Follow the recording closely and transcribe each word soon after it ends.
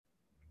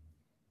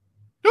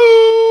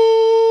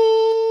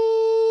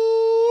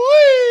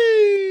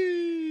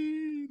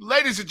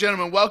Ladies and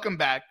gentlemen, welcome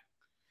back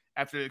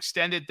after an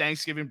extended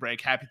Thanksgiving break.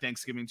 Happy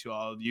Thanksgiving to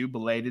all of you,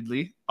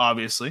 belatedly,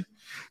 obviously,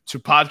 to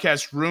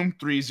Podcast Room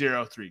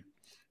 303.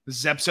 This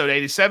is episode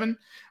 87.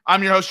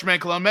 I'm your host, Jermaine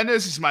Colon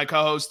Mendez. This is my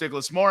co-host,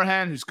 Nicholas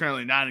Morahan, who's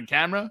currently not in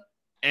camera.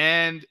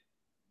 And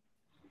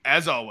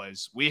as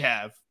always, we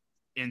have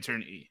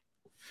intern E.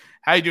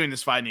 How you doing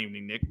this fine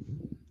evening, Nick?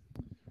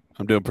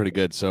 I'm doing pretty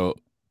good. So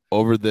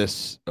over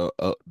this,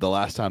 the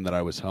last time that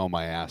I was home,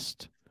 I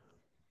asked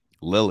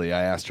Lily,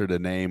 I asked her to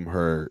name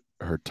her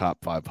top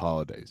 5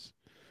 holidays.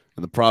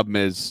 And the problem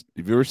is,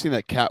 have you ever seen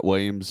that Cat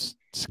Williams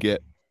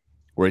skit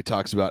where he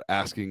talks about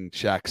asking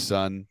Shaq's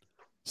son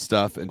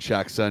stuff and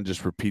Shaq's son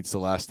just repeats the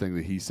last thing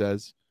that he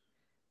says?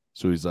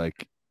 So he's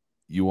like,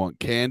 you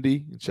want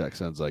candy? And Shaq's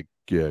son's like,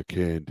 yeah,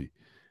 candy.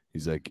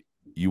 He's like,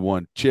 you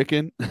want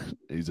chicken?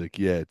 He's like,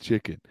 yeah,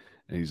 chicken.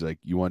 And he's like,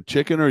 you want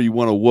chicken or you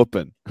want a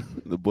whooping?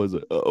 The boy's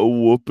like, a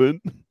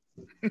whooping?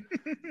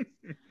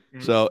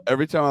 So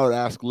every time I would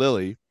ask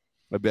Lily,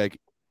 I'd be like,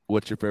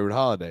 what's your favorite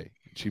holiday?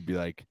 And she'd be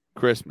like,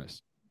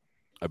 Christmas.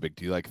 I'd be like,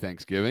 do you like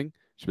Thanksgiving?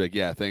 She'd be like,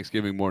 yeah,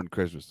 Thanksgiving more than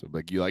Christmas. I'd be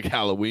like, you like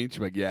Halloween? She'd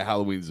be like, yeah,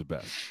 Halloween's the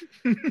best.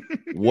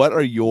 What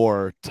are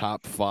your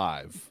top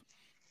 5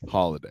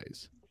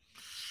 holidays?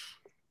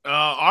 All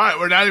right,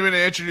 we're not even going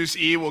to introduce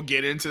E. We'll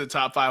get into the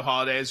top 5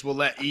 holidays. We'll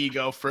let E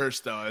go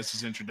first, though, as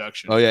his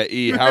introduction. Oh, yeah,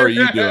 E, how are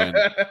you doing?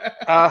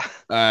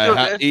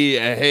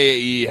 Hey,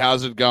 E,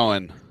 how's it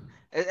going?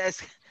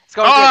 It's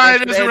going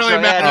good. It doesn't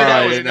really matter.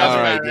 All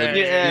right.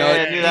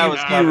 That was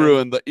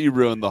You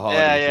ruined the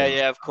holiday.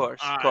 Yeah, of course.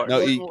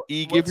 No,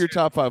 E, give your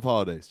top 5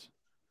 holidays.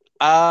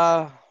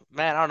 Man,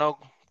 I don't know.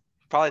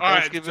 Probably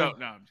Thanksgiving.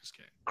 No, I'm just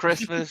kidding.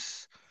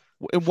 Christmas.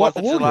 In what 4th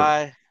of order?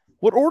 July.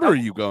 What order are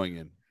you going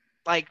in?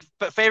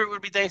 But favorite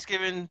would be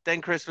Thanksgiving,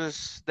 then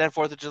Christmas, then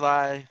 4th of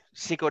July,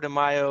 Cinco de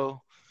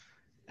Mayo,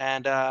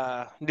 and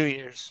New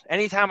Year's.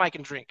 Anytime I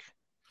can drink.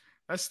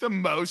 That's the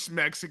most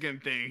Mexican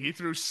thing. He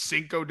threw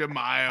Cinco de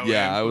Mayo.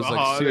 Yeah, I was like,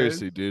 holidays.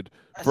 Seriously, dude.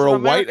 That's For an a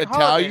white American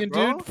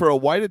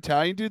holiday,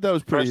 Italian dude, that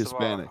was pretty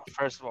Hispanic.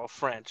 First of all,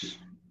 French.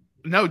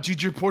 No,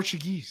 dude, you're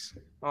Portuguese.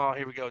 Oh,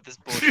 here we go with this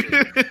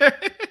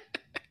bullshit.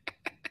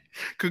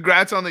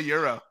 Congrats on the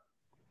Euro.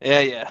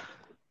 Yeah.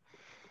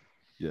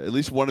 Yeah, at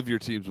least one of your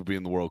teams will be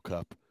in the World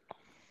Cup.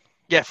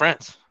 Yeah,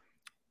 France.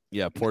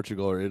 Yeah,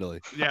 Portugal or Italy.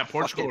 Yeah,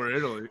 Portugal or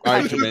Italy. All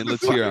right, Jermaine,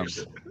 let's hear them.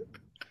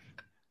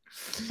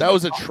 That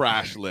was a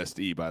trash list,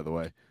 E, by the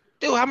way.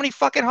 Dude, how many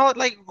fucking Groundhog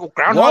Day?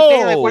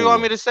 Like, what do you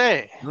want me to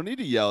say? You don't need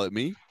to yell at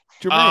me.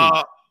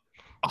 Jermaine.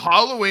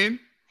 Halloween,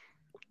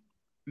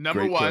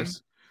 number Great 1.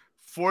 choice.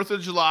 4th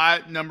of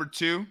July, number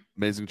 2.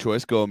 Amazing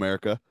choice. Go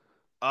America.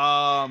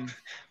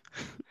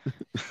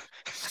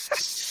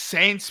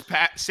 St.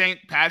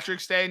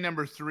 Patrick's Day,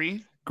 number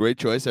 3. Great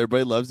choice.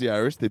 Everybody loves the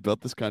Irish. They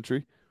built this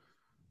country.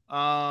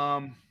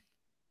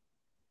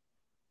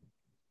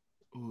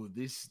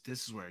 This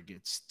is where it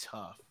gets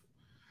tough.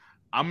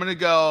 I'm gonna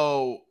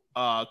go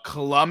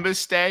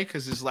Columbus Day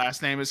because his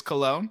last name is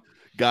Cologne.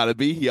 Gotta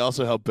be. He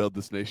also helped build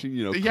this nation.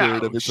 Clear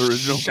it of its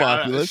original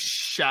populace.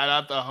 Shout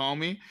out the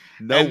homie.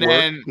 No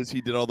work because he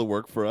did all the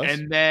work for us.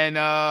 And then,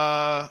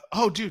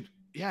 dude,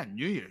 yeah,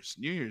 New Year's.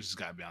 New Year's has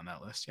got to be on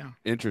that list. Yeah.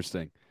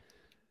 Interesting.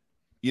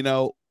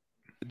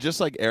 Just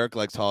like Eric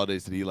likes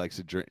holidays that he likes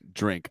to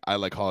drink, I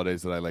like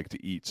holidays that I like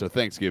to eat. So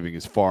Thanksgiving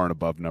is far and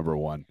above number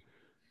 1.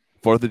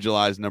 4th of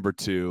July is number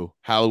 2.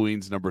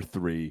 Halloween's number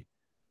 3.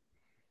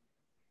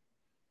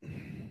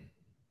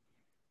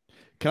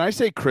 Can I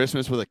say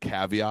Christmas with a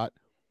caveat?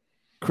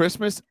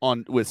 Christmas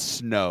with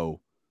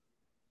snow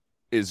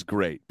is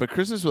great, but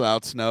Christmas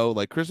without snow,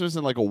 like Christmas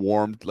in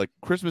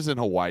Christmas in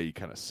Hawaii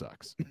kind of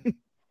sucks.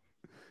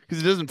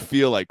 Because it doesn't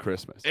feel like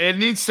Christmas. It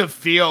needs to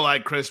feel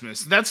like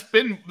Christmas. That's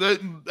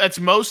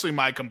mostly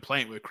my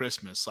complaint with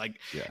Christmas.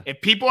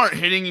 If people aren't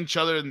hitting each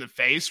other in the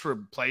face for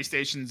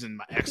PlayStations and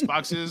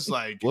Xboxes,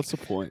 what's the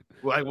point?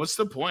 What's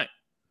the point?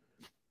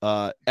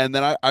 And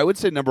then I would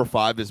say number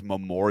 5 is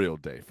Memorial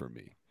Day for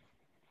me.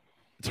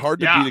 It's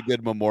hard to beat a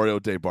good Memorial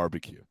Day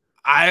barbecue.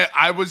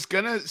 I was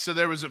gonna. So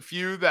there was a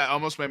few that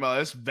almost made my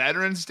list.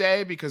 Veterans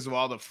Day because of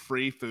all the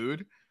free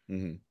food.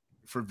 Mm-hmm.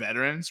 For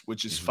veterans,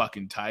 which is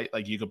fucking tight.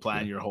 Like you could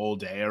plan your whole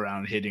day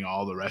around hitting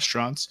all the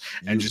restaurants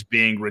and just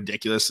being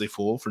ridiculously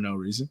full for no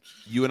reason.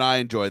 You and I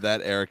enjoyed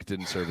that. Eric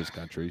didn't serve his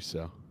country,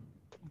 so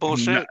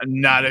bullshit.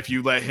 Not if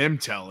you let him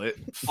tell it.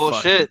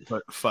 Bullshit.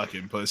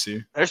 Fucking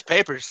pussy. There's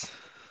papers.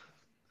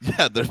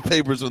 Yeah, there's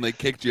papers when they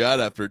kicked you out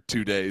after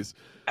 2 days.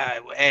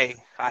 Hey,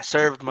 I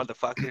served,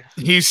 motherfucker.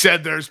 He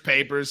said there's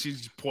papers.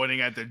 He's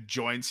pointing at the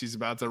joints he's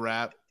about to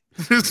wrap.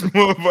 It's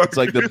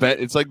like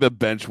the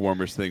bench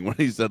warmers thing when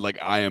he said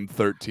I am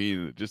 13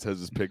 and it just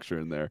has his picture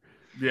in there.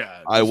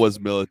 Yeah, I was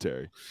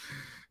military.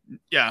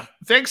 Yeah,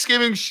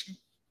 Thanksgiving.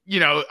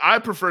 I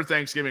prefer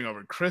Thanksgiving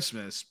over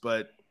Christmas,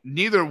 but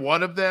neither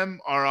one of them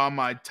are on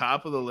my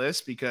top of the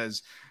list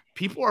because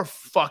people are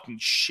fucking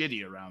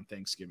shitty around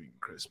Thanksgiving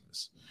and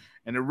Christmas,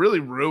 and it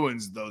really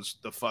ruins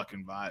the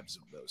fucking vibes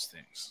of those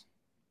things.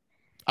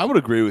 I would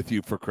agree with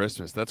you for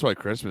Christmas. That's why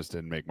Christmas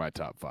didn't make my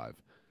top 5.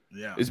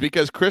 Yeah. Is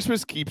because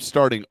Christmas keeps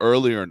starting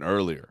earlier and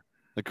earlier.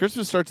 The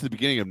Christmas starts at the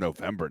beginning of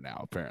November now,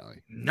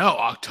 apparently. No,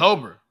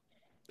 October.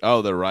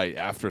 Oh, they're right.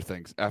 After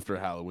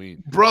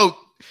Halloween. Bro,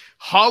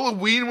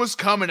 Halloween was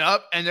coming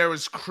up and there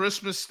was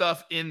Christmas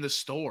stuff in the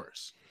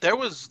stores. There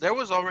was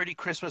already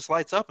Christmas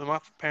lights up in my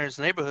parents'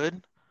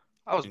 neighborhood.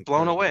 I was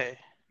blown away.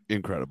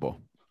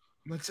 Incredible.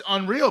 It's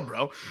unreal,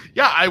 bro.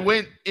 Yeah, I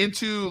went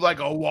into like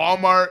a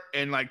Walmart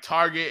and like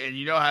Target, and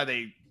you know how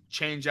they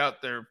change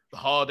out their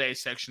holiday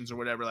sections or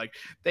whatever. Like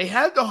they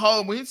had the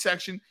Halloween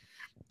section.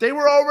 They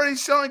were already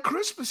selling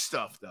Christmas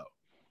stuff though.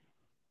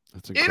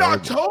 That's In incredible.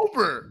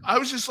 October. I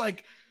was just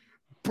like,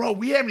 bro,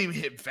 we haven't even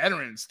hit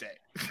Veterans Day.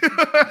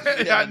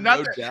 Yeah, not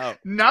no that, doubt.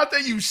 Not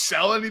that you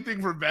sell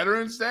anything for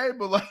Veterans Day,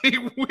 but like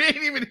we ain't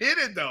even hit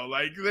it though.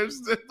 Like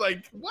there's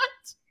like what?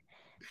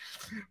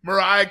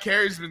 Mariah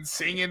Carey's been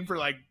singing for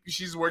like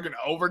she's working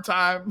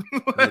overtime.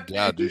 No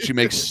doubt, dude. She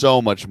makes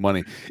so much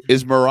money.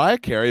 Is Mariah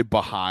Carey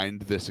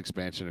behind this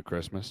expansion of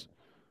Christmas?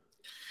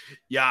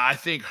 Yeah, I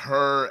think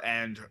her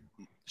and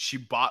she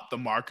bought the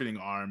marketing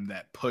arm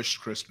that pushed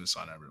Christmas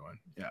on everyone.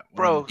 Yeah,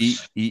 Bro,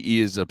 EE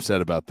is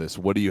upset about this.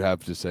 What do you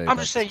have to say? I'm about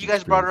just saying, this you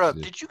guys brought her up.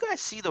 conspiracy? Did you guys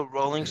see the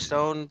Rolling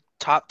Stone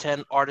top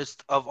 10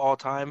 artists of all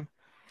time?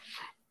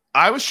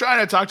 I was trying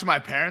to talk to my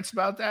parents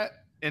about that,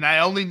 and I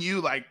only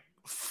knew like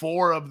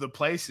 4 of the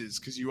places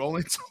because you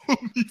only told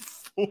me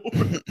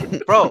 4.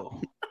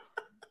 Bro,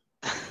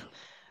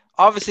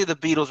 obviously the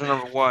Beatles are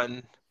number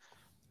 1.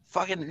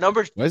 Fucking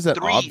number Why is that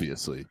 3,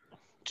 obviously?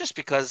 just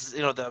because,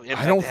 you know, the impact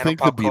I don't they had on think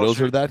the pop Beatles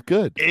culture. are that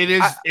good. It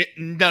is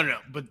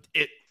but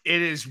it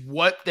is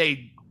what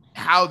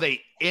how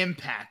they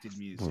impacted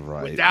music.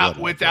 Right, Without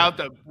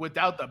whatever.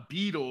 without the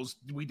Beatles,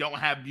 we don't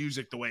have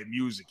music the way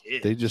music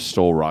is. They just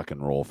stole rock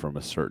and roll from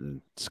a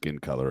certain skin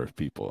color of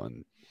people,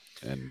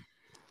 and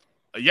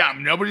Yeah,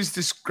 nobody's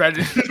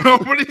discrediting.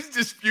 Nobody's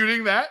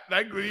disputing that.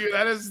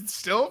 That is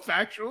still a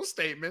factual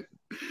statement.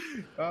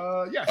 Yeah.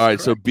 all right.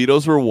 So correct.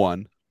 Beatles were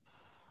 1.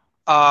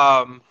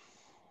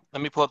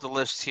 Let me pull up the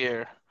list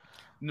here.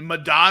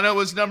 Madonna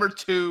was number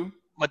 2.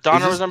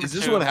 Madonna was number Is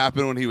this 2. what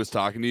happened when he was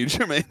talking to you,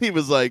 Jermaine? He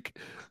was like,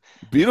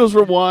 Beatles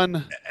were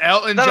 1.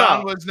 Elton No, John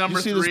no. was number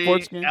You see the 3.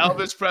 sports game?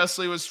 Elvis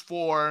Presley was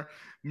 4.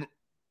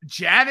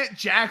 Janet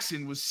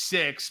Jackson was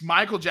 6.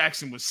 Michael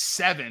Jackson was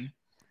 7.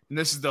 And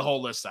this is the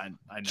whole list I know.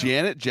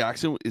 Janet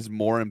Jackson is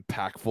more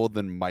impactful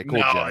than Michael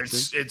no,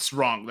 Jackson. it's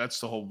wrong.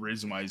 That's the whole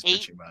reason why he's 8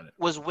 bitching about it.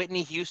 was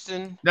Whitney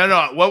Houston.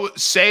 No.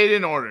 Say it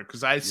in order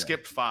because I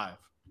skipped 5.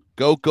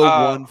 Go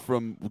Uh,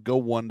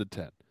 1 to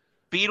 10.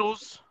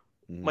 Beatles,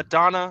 Mhm,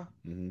 Madonna,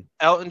 mhm,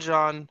 Elton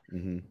John,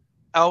 mhm.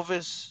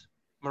 Elvis,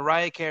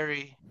 Mariah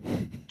Carey,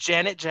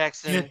 Janet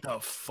Jackson, Get the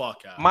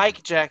fuck out.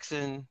 Mike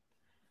Jackson,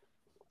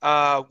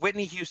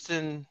 Whitney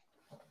Houston,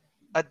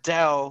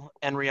 Adele,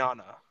 and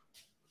Rihanna.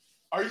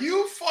 Are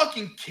you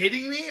fucking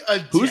kidding me?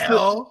 Who's the-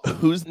 Adele?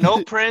 Who's No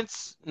the,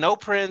 Prince,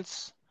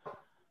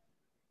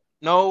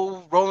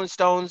 no Rolling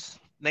Stones,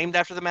 named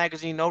after the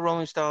magazine, no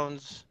Rolling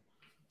Stones.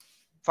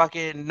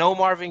 Fucking no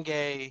Marvin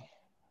Gaye,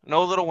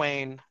 no Lil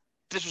Wayne.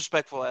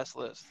 Disrespectful ass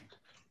list.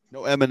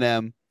 no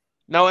Eminem,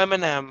 No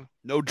Eminem.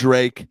 no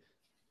Drake?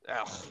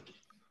 Ugh.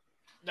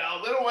 No,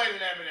 Lil Wayne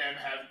and Eminem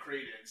have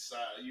credence.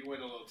 You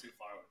went a little too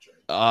far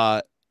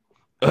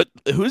with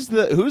Drake. Who's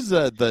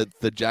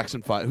the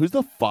Jackson 5? Who's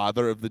the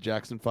father of the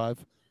Jackson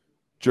 5?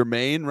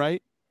 Jermaine,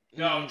 right?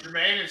 No,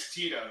 Jermaine is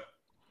Tito.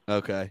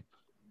 Okay.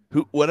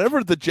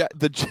 Whatever the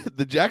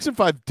Jackson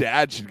 5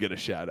 dad should get a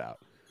shout out.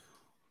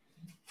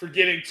 For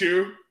getting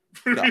 2.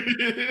 No.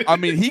 I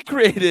mean, he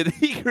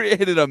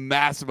created a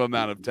massive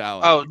amount of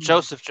talent. Oh,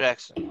 Joseph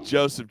Jackson.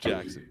 Joseph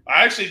Jackson.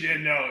 I actually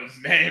didn't know his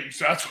name,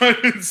 so that's why I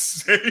didn't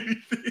say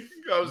anything.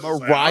 I was just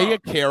like, Mariah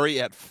oh.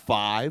 Carey at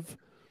 5.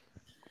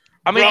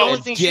 I mean, Bro, the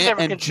only thing she's ever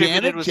and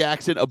contributed Janet was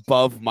Jackson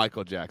above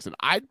Michael Jackson.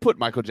 I'd put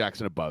Michael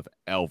Jackson above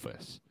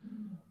Elvis.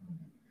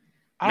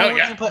 I don't No,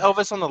 even yeah. put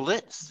Elvis on the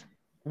list.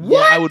 Yeah,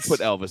 I would What? put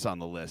Elvis on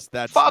the list.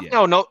 That's Fuck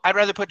yeah. no. I'd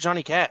rather put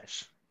Johnny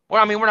Cash.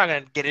 Well, I mean, we're not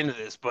gonna get into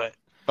this, but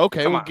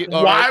Okay, Come we'll on. get,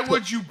 all Why right,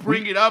 would you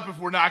bring it up if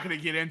we're not going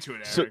to get into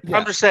it, so, Eric? yeah.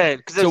 I'm just saying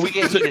because so if we we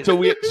get heated,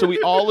 so we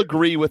all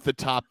agree with the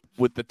top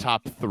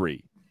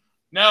 3.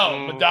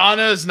 No,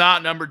 Madonna is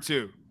not number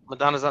 2.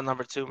 Madonna's not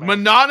number 2, man.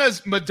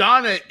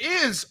 Madonna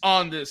is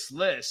on this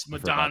list. I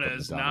forgot Madonna that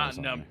is Madonna not was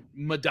on number.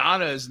 there.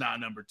 Madonna is not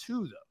number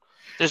 2 though.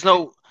 There's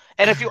no,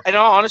 and if you, in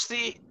all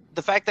honesty,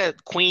 the fact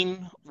that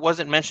Queen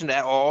wasn't mentioned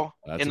at all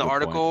That's in a the good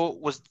article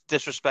was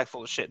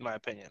disrespectful as shit, in my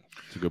opinion.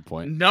 That's a good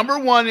point. Number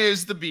 1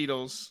 is the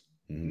Beatles.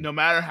 Mhm. No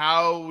matter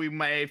how we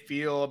may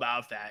feel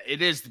about that,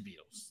 it is the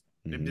Beatles.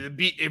 Mhm.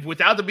 If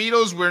without the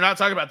Beatles, we're not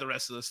talking about the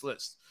rest of this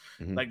list.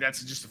 Mhm. Like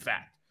that's just a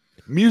fact.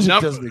 Music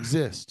Number- doesn't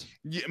exist.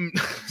 Yeah,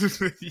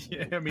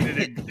 yeah, I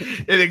mean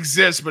it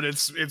exists, but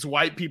it's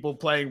white people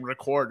playing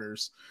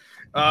recorders.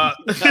 Dude,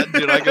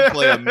 I could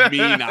play a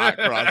mean hot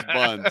cross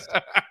buns.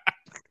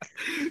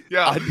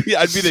 Yeah, I'd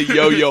be the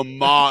Yo-Yo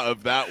Ma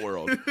of that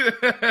world.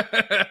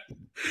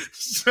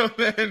 So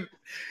then,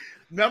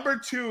 number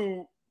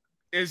 2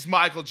 is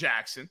Michael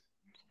Jackson,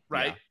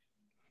 right?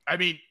 Yeah. I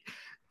mean,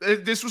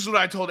 this was what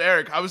I told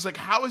Eric. I was like,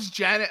 how is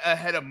Janet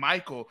ahead of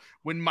Michael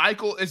when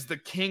Michael is the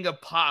king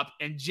of pop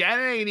and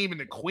Janet ain't even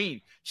the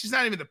queen? She's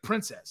not even the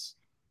princess.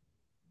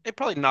 They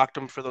probably knocked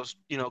him for those,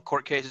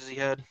 court cases he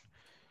had.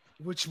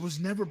 Which was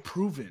never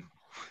proven.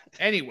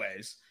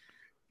 Anyways,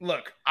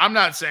 look, I'm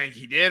not saying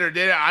he did or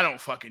didn't. I don't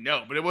fucking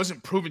know. But it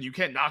wasn't proven. You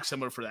can't knock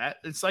someone for that.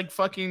 It's like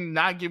fucking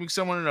not giving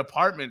someone an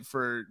apartment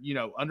for,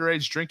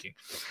 underage drinking.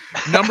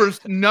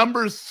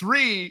 Number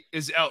 3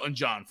 is Elton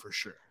John for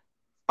sure.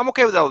 I'm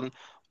okay with Elton.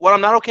 What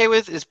I'm not okay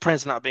with is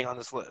Prince not being on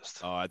this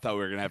list. Oh, I thought we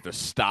were going to have to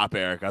stop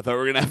Eric. I thought we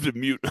were going to have to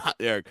mute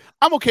Eric.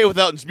 I'm okay with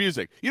Elton's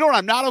music. You know what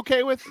I'm not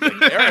okay with?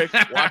 Eric,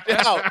 watch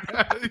out.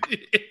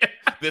 Yeah.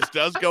 This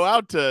does go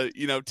out to,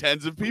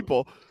 tens of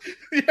people.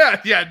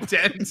 Yeah,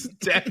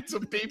 tens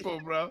of people,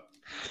 bro.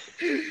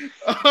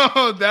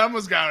 Oh, that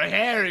almost got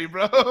hairy,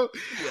 bro.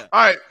 Yeah.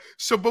 All right,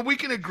 but we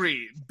can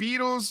agree.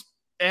 Beatles,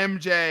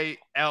 MJ,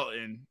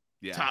 Elton,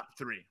 top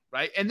 3.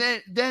 Right. And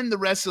then the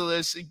rest of the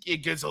list,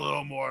 it gets a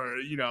little more,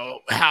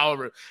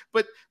 however.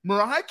 But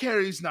Mariah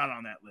Carey's not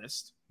on that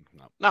list.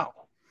 No.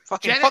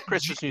 Fuck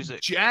Christmas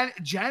music.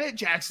 Janet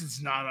Jackson's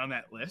not on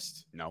that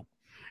list. No.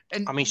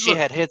 And she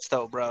had hits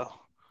though, bro.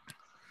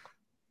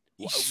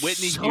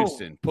 Whitney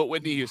Houston. Put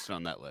Whitney Houston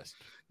on that list.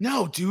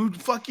 No, dude.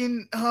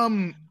 Fucking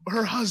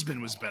her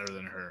husband was better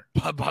than her.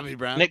 Bobby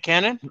Brown. Nick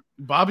Cannon?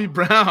 Bobby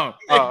Brown.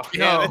 Oh,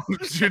 no.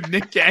 Dude,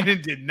 Nick Cannon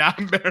did not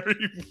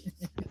marry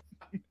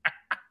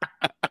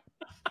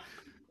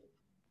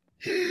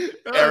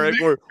Eric,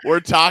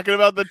 we're talking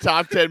about the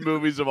top 10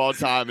 movies of all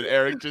time, and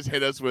Eric just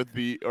hit us with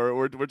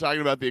we're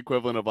talking about the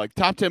equivalent of like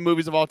top 10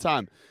 movies of all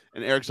time,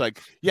 and Eric's like,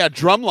 yeah,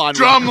 Drumline was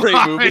a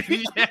great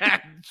movie.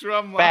 Yeah,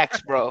 Drumline.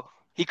 Facts, bro.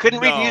 He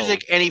couldn't read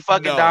music, and he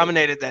fucking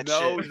dominated that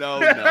shit. No.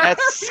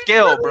 That's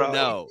skill, bro.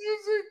 No.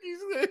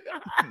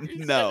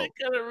 No.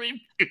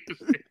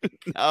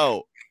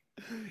 No.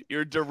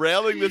 You're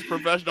derailing this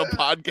professional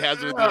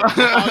podcast with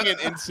your long and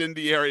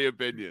incendiary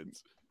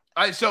opinions.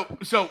 All right,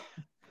 so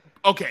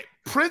okay,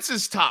 Prince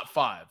is top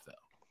 5 though.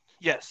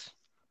 Yes,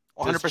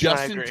 100%. Does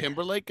Justin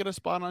Timberlake get a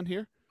spot on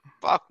here?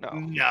 Fuck no.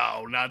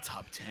 No, not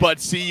top 10. But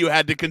see, you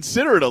had to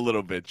consider it a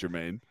little bit,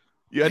 Jermaine.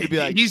 You had to be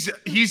like,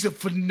 he's a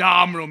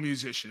phenomenal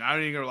musician. I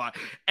don't even gonna lie,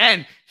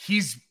 and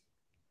he's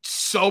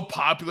so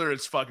popular,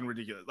 it's fucking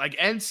ridiculous. Like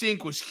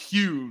NSYNC was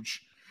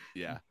huge.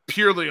 Yeah.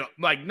 Purely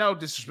like no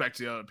disrespect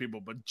to the other people,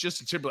 but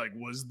Justin Timberlake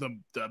was the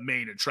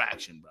main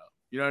attraction, bro.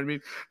 You know what I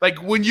mean?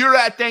 Like when you're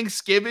at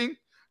Thanksgiving,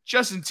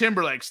 Justin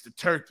Timberlake's the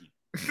turkey.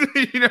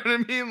 You know what I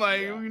mean?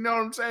 Like, You know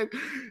what I'm saying?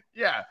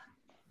 Yeah.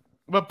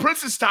 But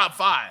Prince is top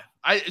 5.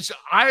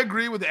 I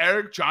agree with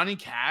Eric. Johnny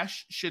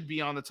Cash should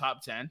be on the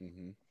top 10.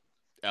 Mm-hmm.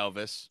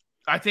 Elvis.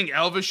 I think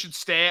Elvis should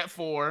stay at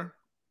 4.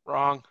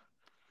 Wrong.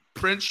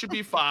 Prince should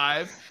be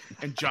 5,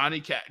 and Johnny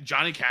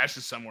Cash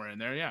is somewhere in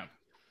there. Yeah.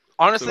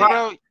 Honestly,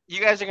 bro, you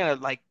guys are gonna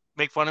like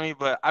make fun of me,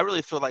 but I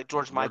really feel like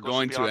George Michael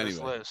should be on this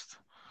list.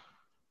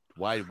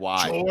 Why?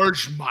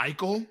 George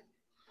Michael,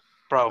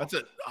 bro. That's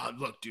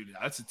look, dude.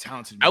 That's a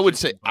talented. I would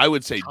say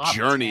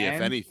Journey, 10?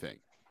 if anything.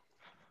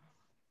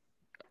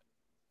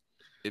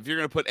 If you're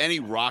gonna put any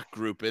rock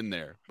group in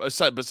there,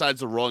 besides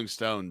the Rolling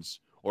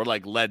Stones or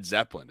like Led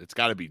Zeppelin, it's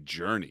got to be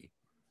Journey.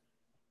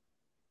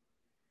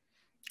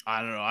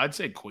 I don't know. I'd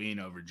say Queen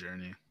over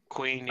Journey.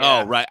 Queen.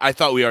 Yeah. Oh, right. I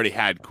thought we already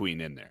had Queen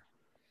in there.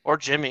 Or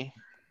Jimi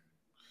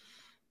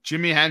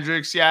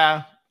Hendrix,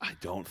 yeah. I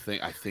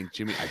think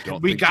Jimi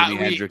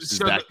Hendrix is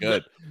so that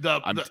good.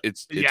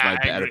 It's my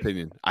bad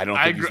opinion. I don't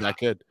think he's that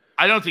good.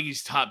 I don't think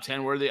he's top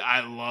 10 worthy.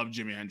 I love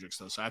Jimi Hendrix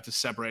though, so I have to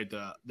separate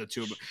the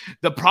two. But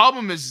the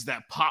problem is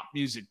that pop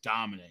music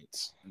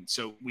dominates, and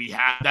so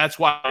that's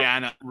why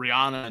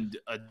Rihanna and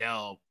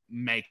Adele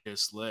make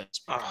this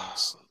list.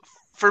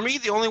 For me,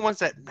 the only ones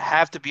that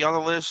have to be on the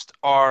list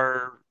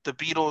are the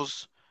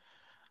Beatles,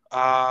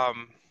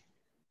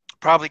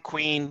 probably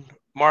Queen,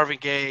 Marvin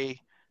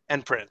Gaye,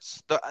 and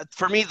Prince.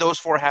 For me, those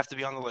 4 have to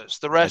be on the list.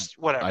 The rest,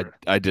 whatever.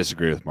 I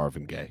disagree with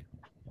Marvin Gaye.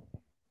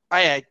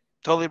 I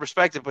totally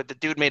respect it, but the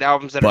dude made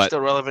albums that are still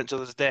relevant to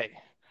this day.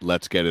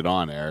 Let's get it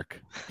on,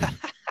 Eric.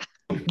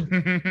 All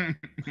right,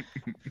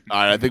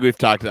 I think we've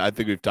talked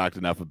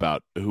enough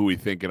about who we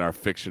think in our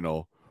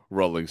fictional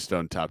Rolling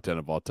Stone top 10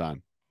 of all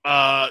time.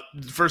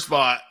 First of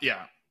all,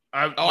 yeah.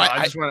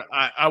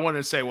 I want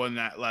to say one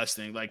last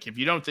thing. Like, if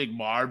you don't think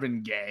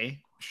Marvin Gaye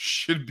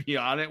should be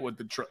on it with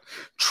the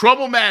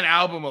Trouble Man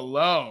album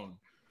alone,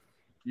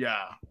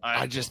 yeah.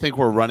 I just think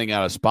we're running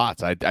out of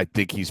spots. I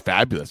think he's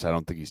fabulous. I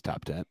don't think he's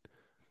top 10.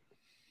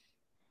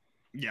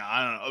 Yeah,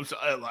 I don't know. So,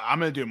 I'm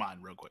gonna do mine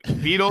real quick.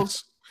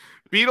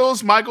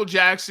 Beatles, Michael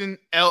Jackson,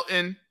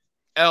 Elton,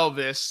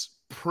 Elvis,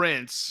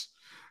 Prince,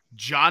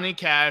 Johnny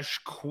Cash,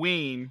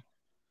 Queen,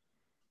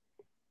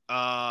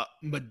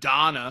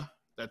 Madonna.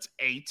 That's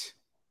 8.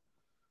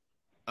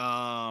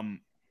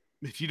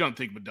 If you don't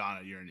think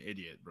Madonna, you're an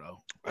idiot,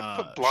 bro.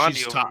 Put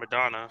Blondie over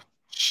Madonna.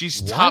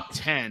 She's top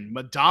 10.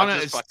 Madonna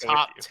is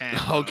top 10.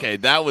 Okay,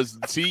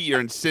 you're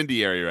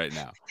incendiary right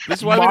now. This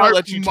is why we don't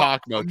let you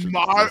talk about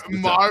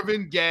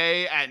Marvin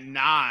Gaye at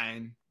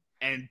 9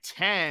 and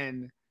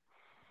 10.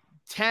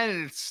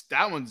 10.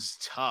 That one's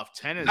tough.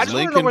 10 is I just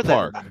want to know Linkin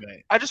where Park.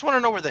 I just want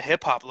to know where the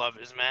hip hop love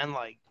is, man.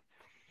 Like,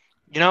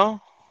 you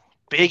know,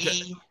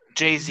 Biggie,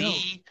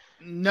 Jay-Z,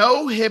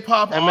 no hip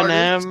hop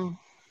artist. Eminem.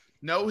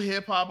 No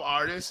hip hop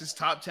artist is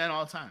top 10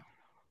 all time.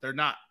 They're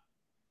not.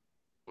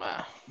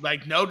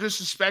 Like, no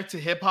disrespect to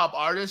hip hop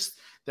artists.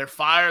 They're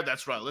fire.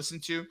 That's what I listen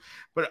to.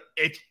 But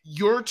if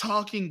you're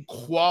talking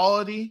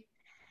quality,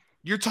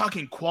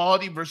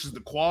 versus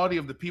the quality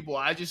of the people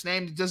I just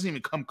named. It doesn't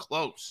even come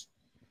close.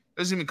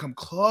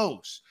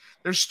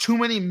 There's too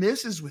many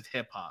misses with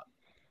hip hop.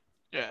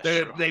 Yeah,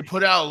 They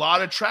put out a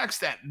lot of tracks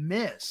that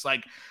miss.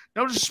 Like,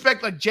 no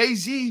disrespect, like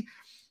Jay-Z,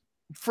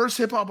 first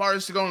hip hop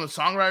artist to go in the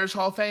Songwriters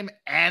Hall of Fame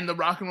and the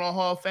Rock and Roll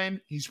Hall of Fame.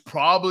 He's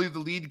probably the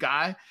lead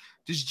guy.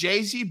 Does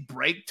Jay-Z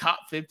break top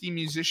 50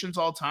 musicians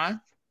all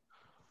time?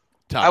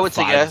 Top I would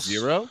say yes.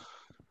 50?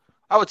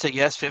 I would say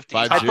yes, 50.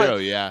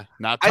 50, yeah.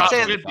 Not I'd top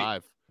say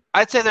 25.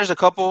 I'd say there's a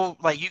couple,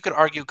 like you could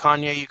argue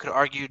Kanye, you could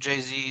argue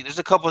Jay-Z. There's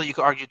a couple that you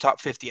could argue top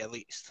 50 at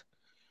least.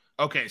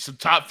 Okay, so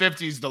top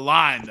 50 is the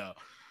line, though.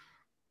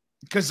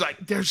 Because, like,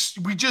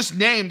 we just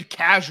named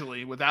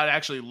casually without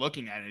actually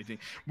looking at anything.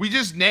 We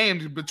just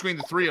named between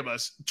the three of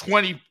us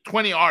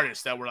 20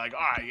 artists that were like, all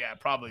right, yeah,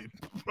 probably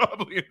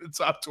in the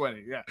top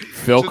 20. Yeah.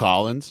 Phil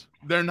Collins?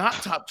 They're not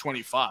top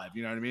 25.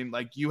 You know what I mean?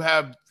 Like, you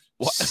have.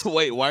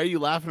 Wait, why are you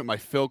laughing at my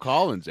Phil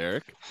Collins,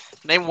 Eric?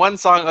 Name one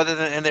song other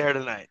than In the Air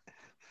Tonight.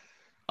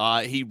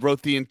 He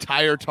wrote the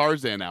entire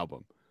Tarzan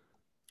album.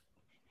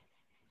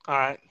 All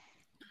right.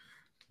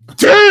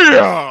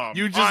 Damn!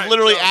 You just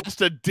literally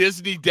asked a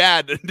Disney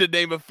dad to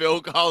name a Phil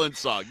Collins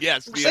song.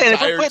 Yes, I'm the saying, if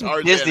entire we're putting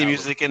Tarzan Disney album.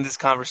 music in this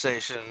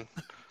conversation.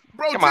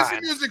 Bro, Come Disney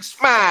on. music's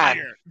Come on.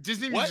 fire.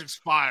 Disney What? music's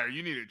fire.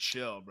 You need to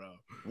chill, bro.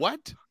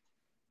 What?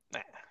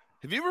 Nah.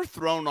 Have you ever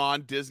thrown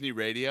on Disney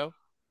radio?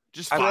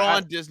 Just I've- throw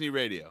I've- on Disney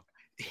radio.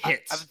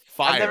 Hits.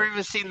 Fire. I've never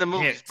even seen the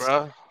movies, Hits.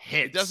 bro.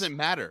 Hits. It doesn't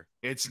matter.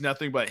 It's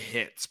nothing but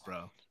hits,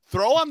 bro.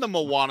 Throw on the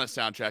Moana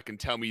soundtrack and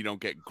tell me you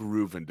don't get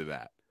groove into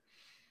that.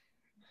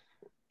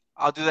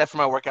 I'll do that for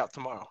my workout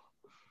tomorrow.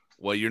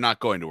 Well, you're not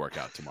going to work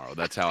out tomorrow.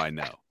 That's how I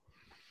know.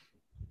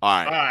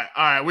 All right.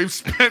 All right. We've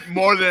spent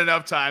more than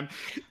enough time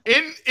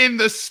in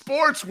the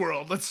sports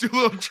world. Let's do a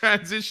little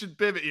transition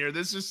pivot here.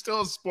 This is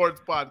still a sports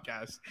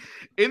podcast.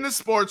 In the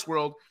sports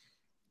world,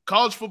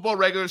 college football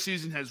regular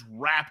season has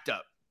wrapped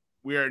up.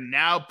 We are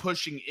now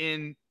pushing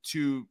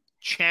into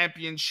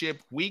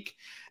championship week,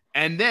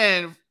 and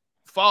then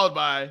followed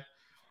by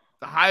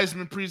the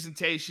Heisman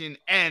presentation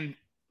and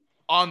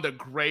on the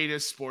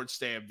greatest sports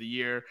day of the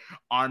year,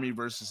 Army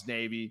versus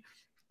Navy.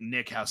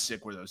 Nick, how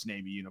sick were those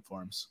Navy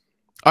uniforms?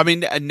 I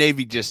mean,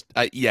 Navy just,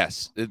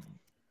 yes,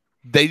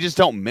 they just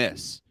don't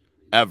miss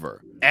ever.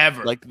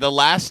 Like the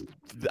last,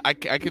 I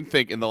can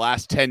think in the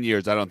last 10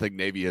 years, I don't think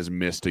Navy has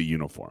missed a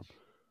uniform.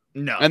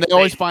 No. And they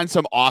always find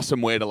some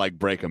awesome way to like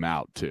break them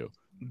out too.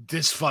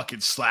 This fucking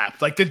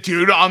slapped. Like the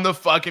dude on the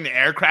fucking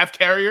aircraft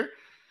carrier.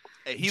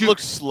 He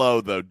looked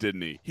slow though,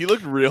 didn't he? He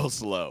looked real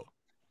slow.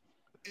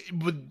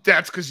 But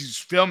that's because he's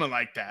filming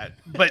like that.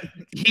 But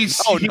he's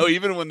no,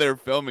 even when they're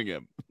filming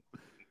him.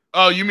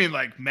 Oh, you mean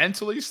like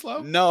mentally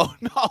slow? No,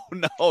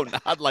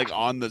 not like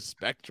on the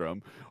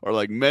spectrum or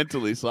like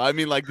mentally slow. I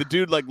mean like the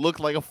dude like looked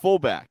like a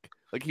fullback.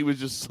 Like he was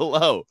just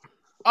slow.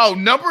 Oh,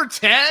 number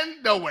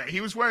 10? No way. He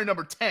was wearing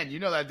number 10. You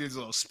know that dude's a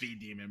little speed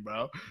demon,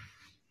 bro.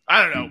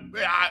 I don't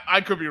know.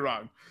 I could be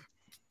wrong.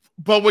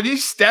 But when he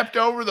stepped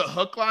over the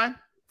hook line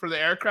for the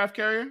aircraft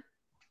carrier,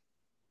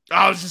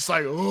 I was just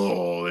like,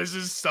 oh, this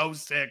is so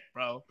sick,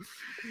 bro.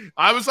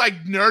 I was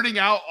like nerding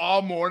out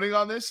all morning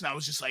on this, and I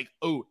was just like,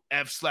 oh,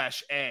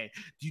 F/A.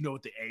 Do you know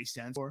what the A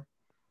stands for?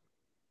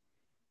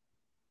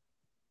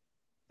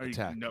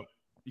 Attack. No.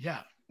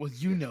 Yeah. Well,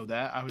 you know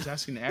that. I was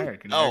asking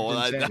Eric. And Oh,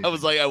 Eric didn't say I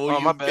was like,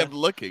 well, my you bad. kept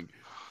looking.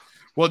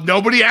 well,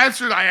 nobody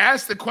answered. I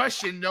asked the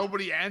question.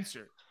 Nobody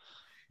answered.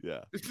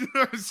 Yeah.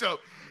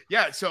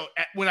 So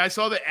when I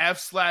saw the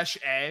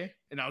F/A,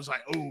 and I was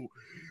like,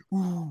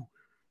 ooh,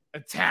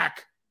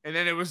 attack. And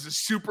then it was the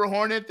Super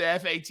Hornet, the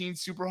F-18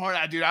 Super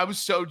Hornet. Dude, I was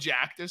so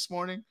jacked this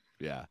morning.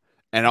 Yeah.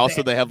 And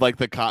also they have like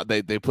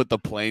they put the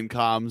plane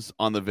comms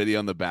on the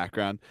video in the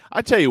background.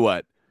 I tell you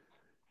what.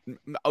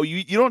 Oh,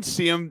 you don't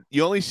see them.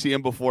 You only see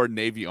them before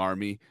Navy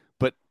Army,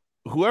 but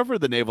whoever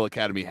the Naval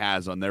Academy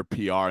has on their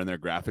PR and their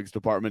graphics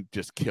department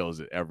just kills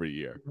it every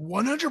year.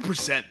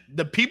 100%.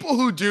 The people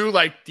who do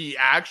like the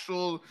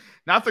actual,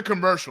 not the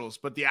commercials,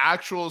 but the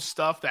actual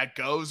stuff that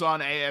goes on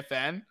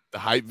AFN, The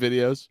hype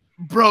videos.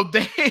 bro,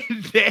 they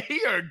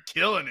are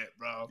killing it,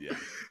 bro. Yeah.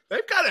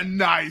 They've got a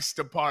nice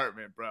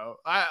department, bro.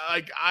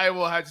 I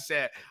will have to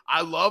say it.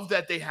 I love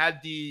that they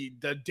had the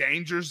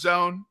danger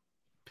zone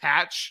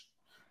patch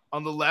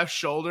on the left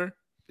shoulder.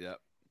 Yep.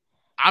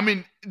 I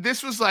mean,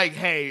 this was like,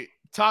 hey,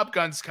 Top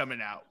Gun's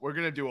coming out. We're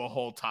going to do a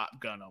whole Top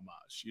Gun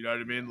homage. You know what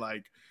I mean?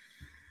 Like,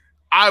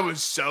 I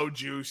was so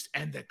juiced.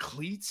 And the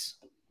cleats.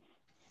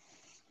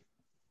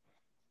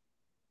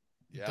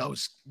 Yeah.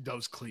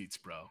 Those cleats,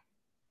 bro.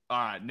 All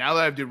right. Now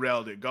that I've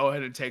derailed it, go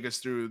ahead and take us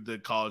through the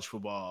college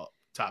football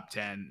top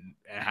 10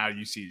 and how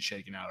you see it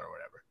shaking out or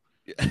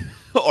whatever.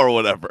 Or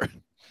whatever.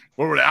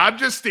 I'm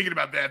just thinking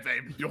about that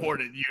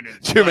Hornet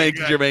unit.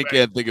 Jermaine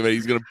can't think of it.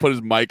 He's gonna put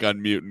his mic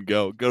on mute and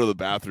go to the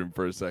bathroom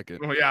for a second.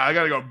 Oh yeah, I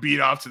gotta go beat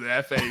off to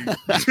the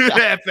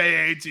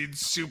FA 18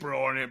 Super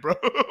Hornet, bro.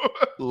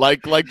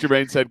 like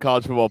Jermaine said,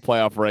 college football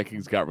playoff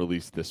rankings got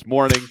released this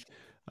morning.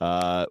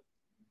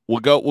 We'll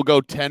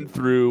go 10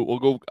 through. We'll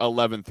go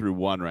 11 through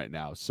 1 right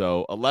now.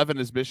 So 11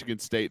 is Michigan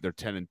State. They're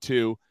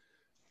 10-2.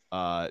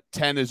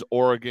 10 is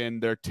Oregon.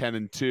 They're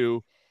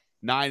 10-2.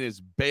 9 is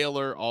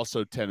Baylor,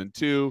 also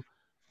 10-2.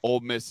 Ole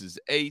Miss is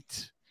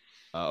 8.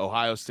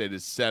 Ohio State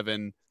is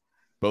 7.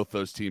 Both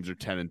those teams are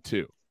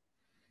 10-2.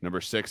 Number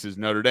 6 is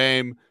Notre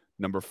Dame.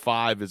 Number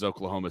 5 is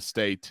Oklahoma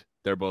State.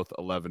 They're both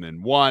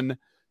 11-1.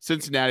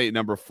 Cincinnati at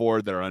number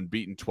 4. They're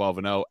unbeaten,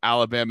 12-0.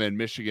 Alabama and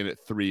Michigan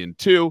at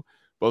 3-2.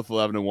 Both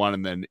 11-1,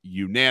 and then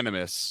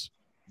unanimous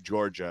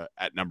Georgia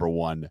at number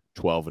 1,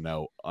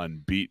 12-0,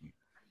 unbeaten.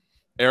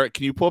 Eric,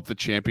 can you pull up the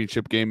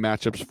championship game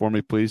matchups for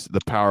me, please? The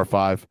Power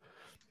 5.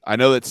 I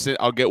know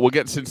that we'll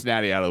get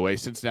Cincinnati out of the way.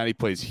 Cincinnati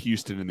plays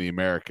Houston in the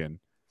American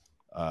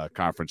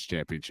Conference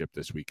Championship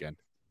this weekend.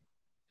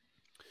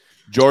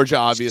 Georgia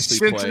obviously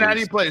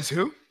Cincinnati plays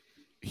who?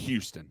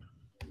 Houston.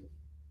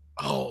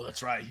 Oh,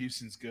 that's right.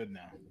 Houston's good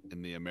now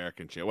in the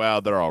American Championship.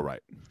 Well, they're all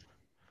right.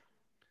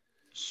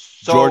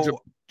 So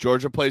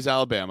Georgia plays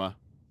Alabama.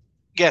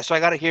 Yeah, so I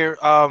got it here.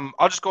 I'll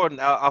just go in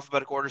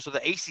alphabetical order. So the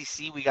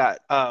ACC, we got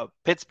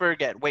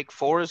Pittsburgh at Wake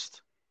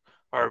Forest,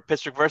 or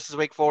Pittsburgh versus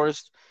Wake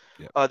Forest.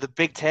 Yep. The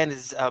Big Ten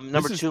is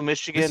number 2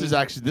 Michigan. This is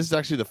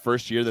actually the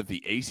first year that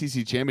the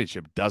ACC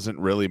championship doesn't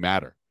really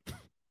matter.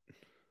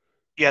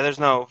 Yeah, there's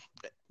no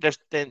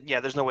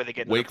way they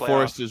get into Wake the playoff.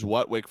 Forest is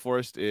what? Wake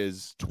Forest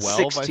is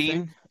 12, 16. I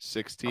think.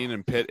 16,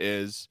 and Pitt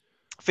is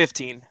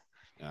 15.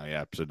 Oh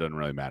yeah, so it doesn't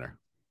really matter.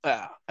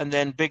 And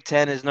then Big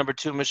Ten is number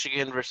 2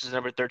 Michigan versus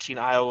number 13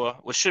 Iowa,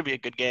 which should be a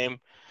good game.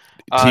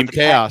 Team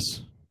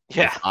chaos.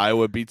 Yeah.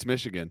 Iowa beats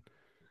Michigan.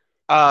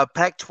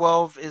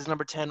 Pac-12 is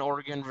number 10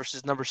 Oregon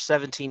versus number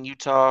 17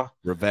 Utah.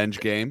 Revenge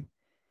game.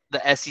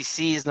 The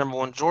SEC is number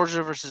 1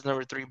 Georgia versus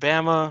number 3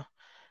 Bama.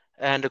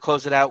 And to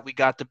close it out, we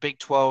got the Big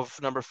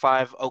 12, number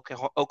 5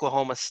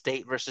 Oklahoma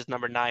State versus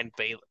number 9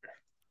 Baylor.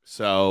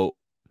 So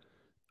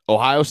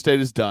Ohio State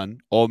is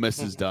done. Ole Miss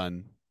is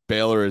done.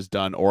 Baylor is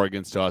done.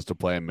 Oregon still has to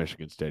play, and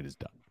Michigan State is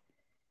done.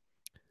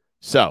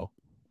 So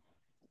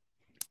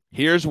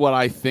here's what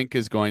I think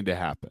is going to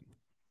happen.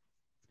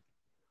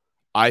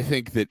 I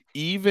think that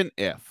even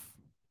if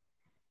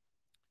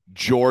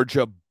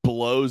Georgia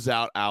blows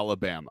out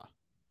Alabama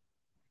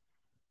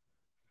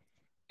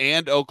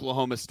and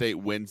Oklahoma State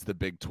wins the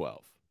Big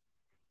 12,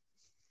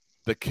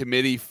 the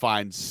committee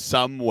finds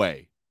some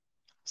way,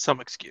 some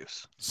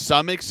excuse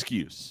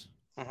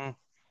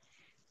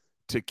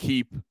to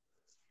keep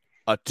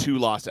a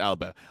 2-loss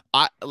Alabama.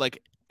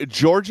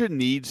 Georgia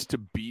needs to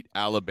beat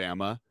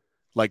Alabama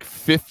like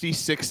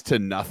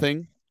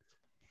 56-0,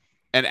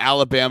 and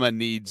Alabama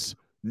needs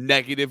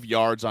negative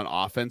yards on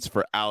offense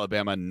for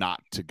Alabama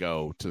not to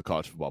go to the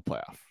college football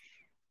playoff.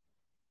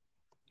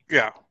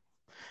 Yeah.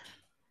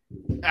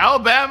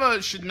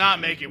 Alabama should not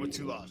make it with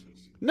 2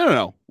 losses.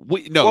 No.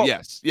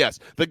 Yes.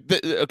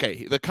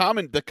 The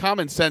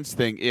common sense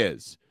thing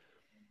is,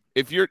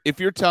 if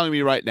you're telling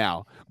me right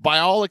now, by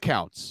all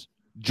accounts,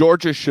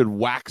 Georgia should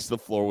wax the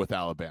floor with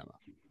Alabama.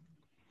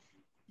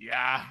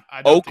 Yeah.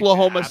 I don't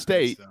Oklahoma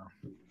think that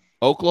happens,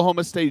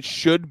 Oklahoma State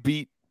should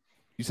beat.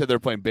 You said they're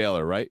playing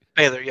Baylor, right?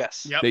 Baylor,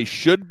 yes. Yep. They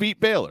should beat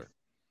Baylor.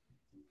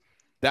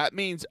 That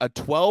means a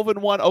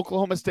 12-1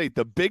 Oklahoma State,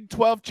 the Big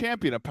 12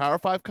 champion of Power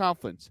 5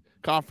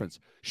 conference,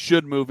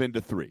 should move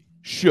into 3.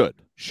 Should.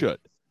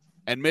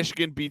 And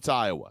Michigan beats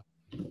Iowa.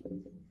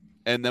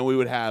 And then we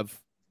would have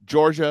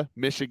Georgia,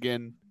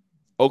 Michigan,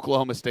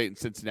 Oklahoma State, and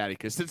Cincinnati,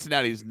 because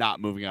Cincinnati is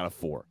not moving out of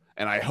 4.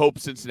 And I hope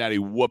Cincinnati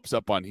whoops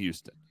up on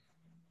Houston.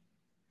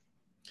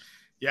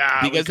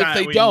 Yeah, because if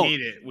they don't,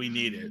 we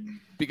need it.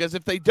 Because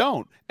if they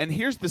don't, and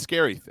here's the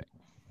scary thing.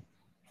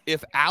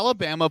 If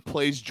Alabama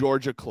plays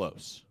Georgia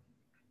close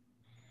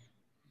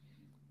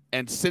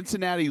and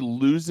Cincinnati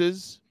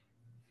loses,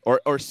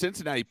 or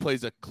Cincinnati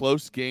plays a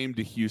close game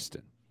to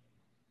Houston,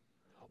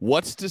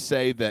 what's to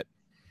say that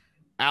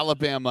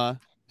Alabama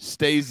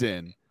stays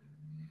in,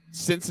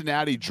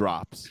 Cincinnati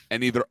drops,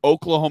 and either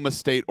Oklahoma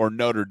State or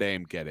Notre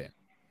Dame get in?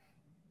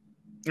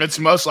 It's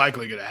most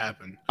likely going to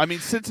happen. I mean,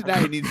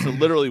 Cincinnati needs to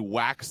literally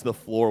wax the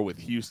floor with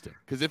Houston,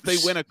 because if they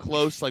win a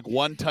close,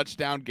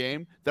 1-touchdown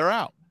game, they're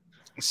out.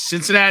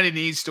 Cincinnati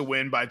needs to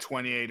win by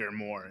 28 or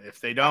more. If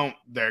they don't,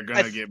 they're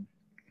going to get.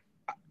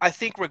 I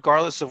think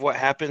regardless of what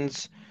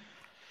happens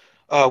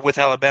with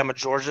Alabama,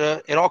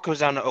 Georgia, it all comes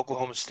down to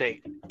Oklahoma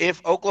State.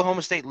 If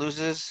Oklahoma State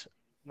loses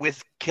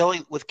with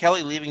Kelly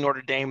leaving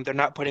Notre Dame, they're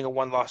not putting a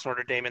 1-loss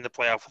Notre Dame in the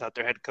playoff without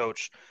their head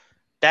coach.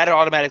 That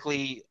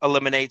automatically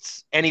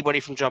eliminates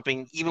anybody from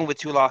jumping, even with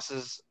 2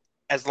 losses.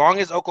 As long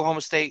as Oklahoma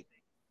State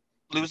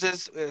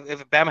loses,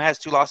 if Bama has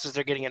 2 losses,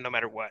 they're getting it no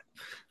matter what.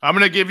 I'm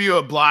going to give you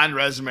a blind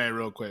resume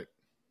real quick.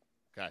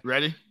 Okay.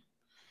 Ready?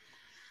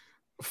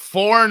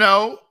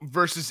 4-0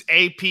 versus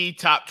AP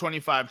top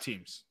 25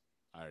 teams.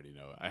 I already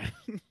know.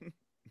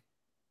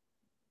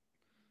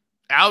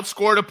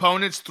 Outscored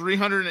opponents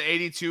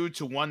 382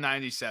 to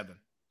 197.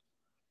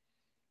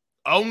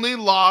 Only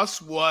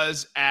loss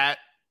was at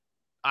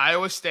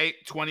Iowa State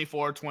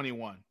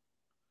 24-21.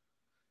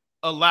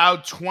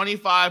 Allowed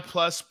 25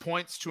 plus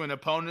points to an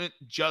opponent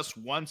just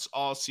once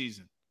all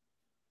season.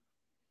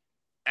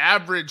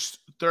 Averaged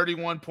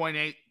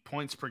 31.8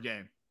 points per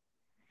game.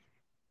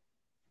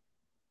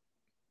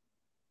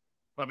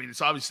 Well, I mean,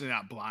 it's obviously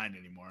not blind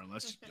anymore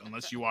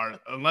unless you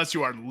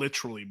are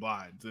literally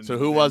blind. So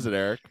who was it,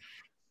 Eric?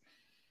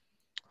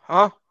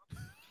 Huh?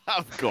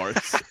 Of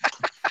course.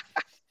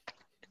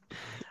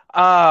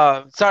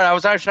 Sorry, I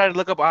was actually trying to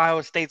look up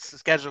Iowa State's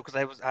schedule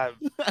because Oh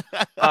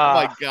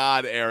my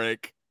God,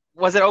 Eric.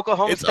 Was it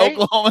Oklahoma It's State?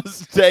 Oklahoma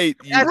State.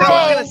 That's what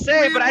I was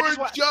gonna say, but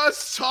I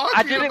just talking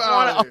I didn't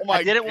about it.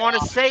 I didn't want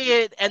to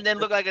say it and then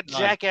look like a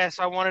jackass,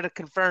 so I wanted to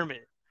confirm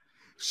it.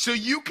 So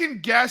you can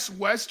guess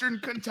Western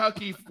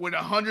Kentucky when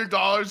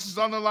 $100 is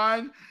on the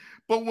line,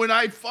 but when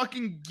I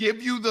fucking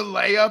give you the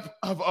layup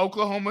of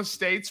Oklahoma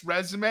State's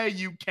resume,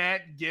 you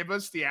can't give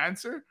us the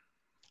answer?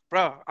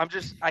 Bro,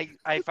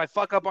 if I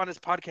fuck up on this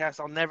podcast,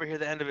 I'll never hear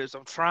the end of it. So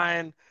I'm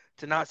trying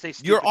to not say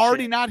stupid You're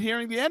already shit. not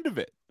hearing the end of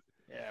it.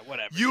 Yeah,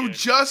 whatever. You dude.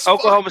 just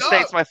Oklahoma fucked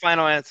State's up. my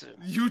final answer.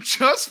 You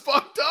just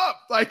fucked up.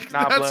 Like,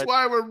 Nah, that's blood.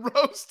 why we're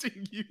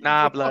roasting you.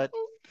 Nah, bro. blood.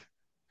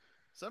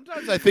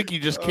 Sometimes I think you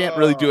just can't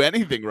really do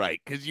anything right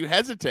because you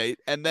hesitate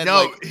and then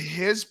No,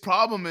 his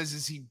problem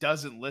is he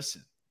doesn't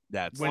listen.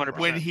 that's When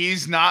 100%.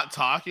 he's not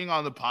talking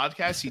on the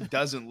podcast, he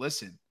doesn't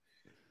listen.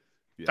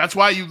 Yeah. That's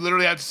why you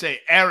literally have to say,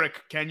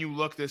 Eric, can you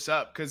look this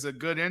up? Because a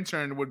good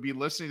intern would be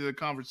listening to the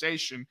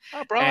conversation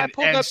Oh, bro, I and,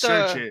 pulled and up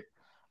search the. it.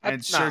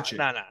 And search it.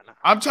 Nah.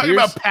 I'm talking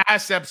Here's- about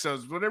past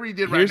episodes. Whatever he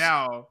did right here's-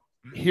 now.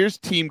 Here's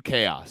Team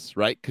Chaos,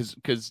 right?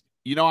 Because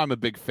I'm a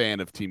big fan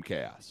of Team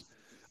Chaos.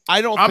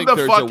 I don't I'm think the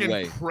there's fucking a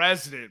way.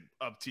 president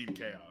of Team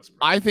Chaos. Bro.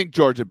 I think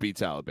Georgia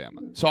beats Alabama,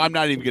 so I'm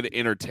not even going to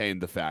entertain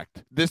the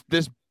fact. This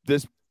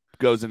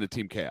goes into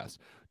Team Chaos.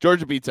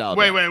 Georgia beats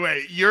Alabama.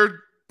 Wait. You're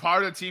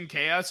part of Team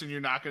Chaos, and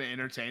you're not going to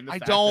entertain the I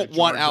fact don't that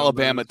want Georgia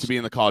Alabama loses? to be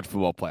in the college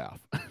football playoff.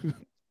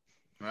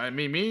 I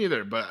mean, me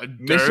either. But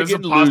there is a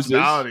Michigan loses.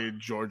 possibility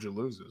Georgia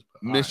loses.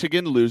 But, all right.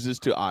 Michigan loses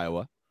to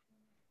Iowa.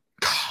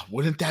 God,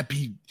 wouldn't that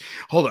be?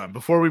 Hold on,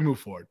 before we move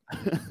forward,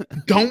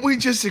 don't we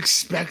just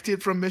expect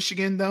it from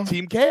Michigan though?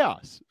 Team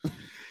Chaos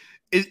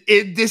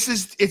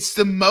It's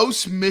the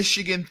most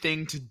Michigan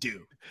thing to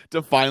do,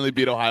 to finally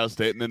beat Ohio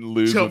State and then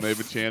lose To when they have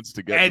a chance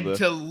to get and to the.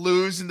 to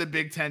lose in the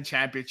Big Ten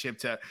championship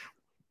to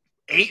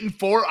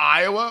 8-4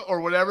 Iowa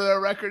or whatever their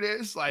record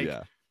is. Like,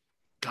 Yeah.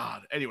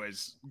 God.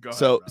 Anyways, go ahead.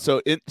 So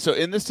bro. so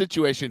in this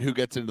situation, who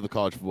gets into the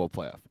college football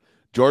playoff?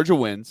 Georgia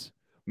wins.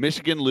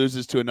 Michigan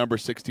loses to a number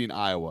 16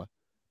 Iowa.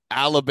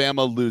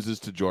 Alabama loses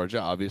to Georgia,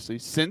 obviously.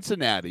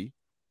 Cincinnati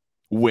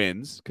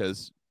wins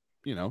because,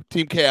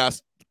 Team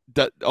Chaos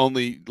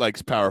only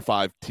likes Power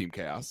 5 Team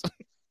Chaos.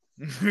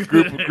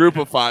 group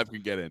of 5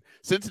 can get in.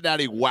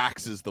 Cincinnati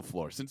waxes the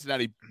floor.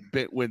 Cincinnati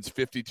wins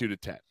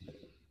 52-10.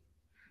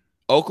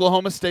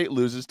 Oklahoma State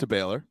loses to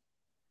Baylor.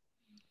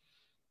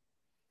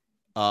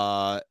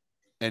 And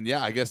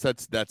yeah, I guess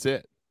that's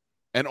it.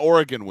 And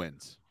Oregon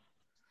wins.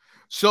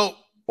 So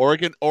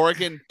Oregon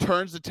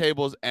turns the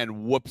tables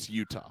and whoops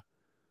Utah.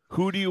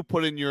 Who do you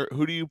put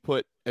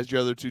as your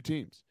other two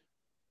teams?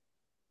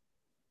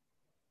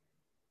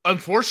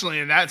 unfortunately,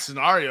 in that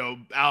scenario,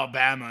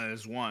 Alabama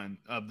is one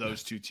of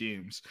those two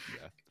teams.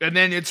 Yeah. And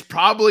then it's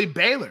probably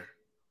Baylor,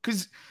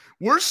 because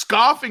we're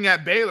scoffing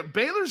at Baylor.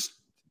 Baylor's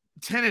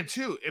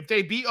 10-2. If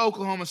they beat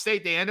Oklahoma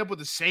State, they end up with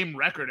the same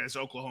record as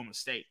Oklahoma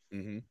State.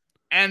 Mm-hmm.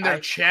 And they're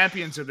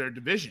champions of their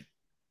division.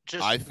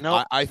 I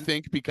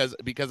think because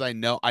I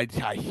know I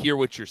hear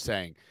what you're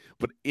saying,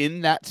 but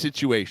in that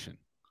situation,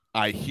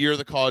 I hear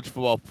the college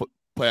football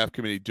playoff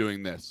committee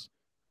doing this.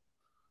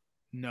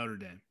 Notre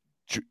Dame,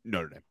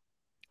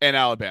 and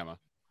Alabama,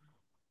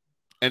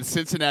 and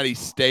Cincinnati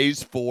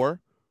stays 4,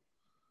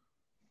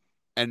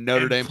 and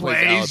Notre Dame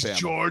plays Alabama.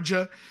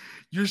 Georgia.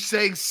 You're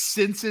saying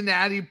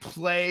Cincinnati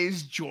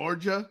plays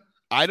Georgia?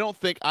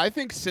 I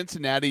think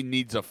Cincinnati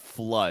needs a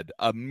flood,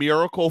 a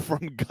miracle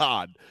from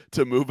God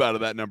to move out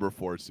of that number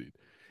 4 seed.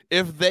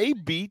 If they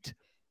beat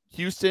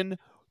Houston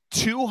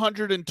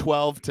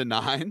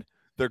 212-9,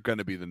 they're going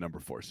to be the number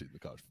 4 seed in the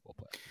college football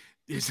playoff.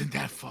 Isn't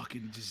that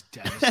fucking just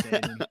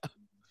devastating?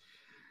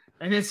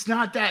 And it's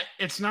not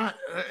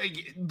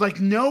like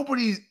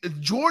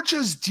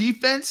Georgia's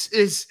defense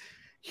is.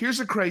 Here's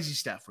a crazy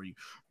stat for you.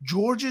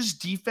 Georgia's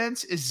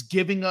defense is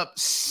giving up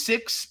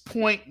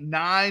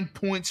 6.9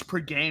 points per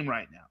game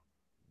right now.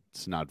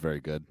 It's not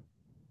very good.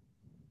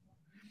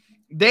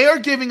 They are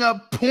giving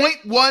up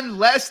 0.1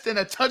 less than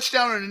a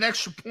touchdown and an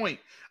extra point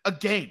a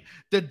game.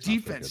 The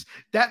defense.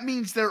 That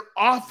means their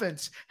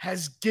offense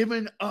has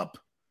given up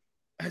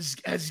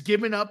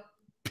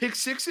pick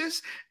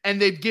sixes,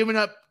 and they've given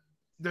up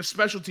their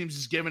special teams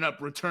has given up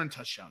return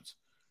touchdowns.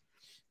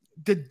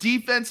 The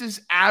defense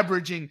is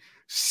averaging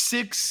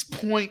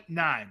 6.9.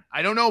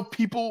 I don't know if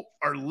people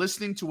are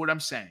listening to what I'm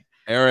saying.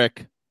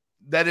 Eric.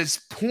 That is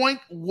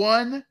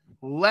 0.1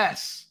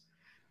 less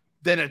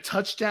than a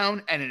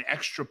touchdown and an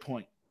extra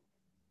point.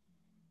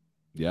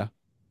 Yeah.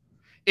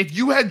 If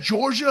you had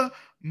Georgia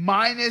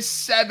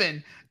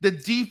 -7, the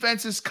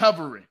defense is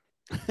covering.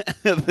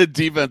 The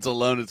defense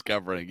alone is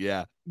covering.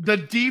 Yeah. The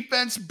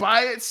defense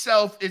by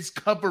itself is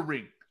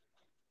covering.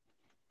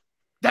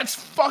 That's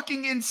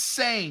fucking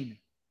insane.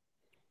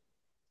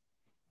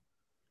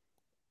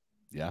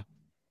 Yeah.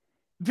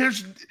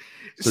 There's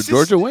So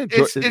Georgia wins.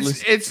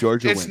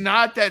 Georgia wins.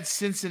 Not that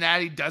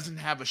Cincinnati doesn't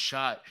have a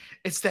shot.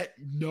 It's that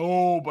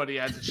nobody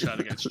has a shot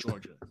against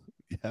Georgia.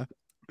 Yeah.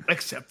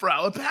 Except for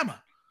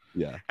Alabama.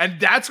 Yeah. And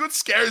that's what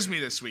scares me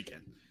this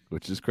weekend.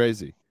 Which is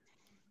crazy.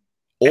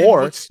 And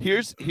Or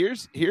here's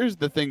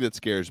the thing that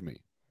scares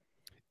me.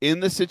 In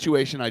the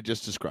situation I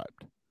just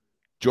described,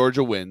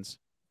 Georgia wins,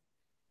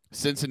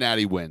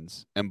 Cincinnati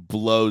wins, and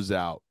blows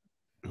out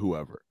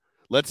whoever.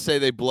 Let's say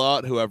they blow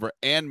out whoever,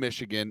 and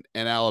Michigan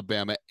and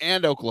Alabama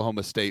and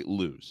Oklahoma State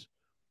lose.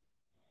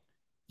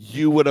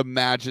 You would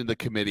imagine the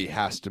committee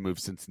has to move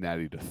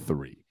Cincinnati to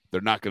 3.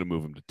 They're not going to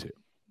move them to 2.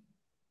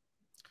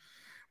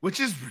 Which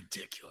is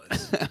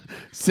ridiculous.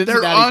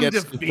 Cincinnati They're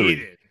gets to 3.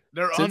 undefeated.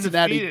 They're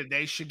Cincinnati- undefeated.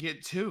 They should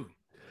get 2.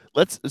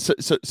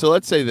 So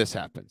let's say this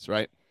happens,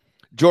 right?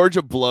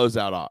 Georgia blows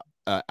out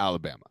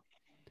Alabama.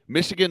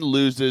 Michigan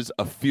loses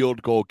a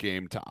field goal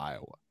game to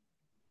Iowa.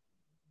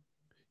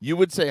 You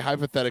would say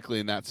hypothetically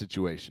in that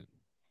situation,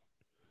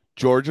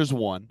 Georgia's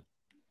 1,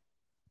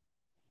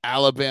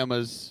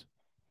 Alabama's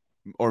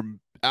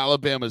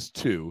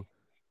 2,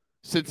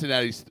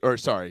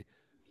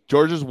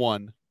 Georgia's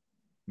 1,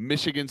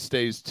 Michigan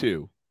stays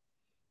 2.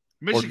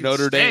 Michigan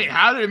Notre State. Dame-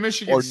 How did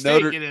Michigan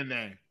State get in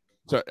there?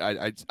 So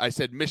I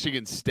said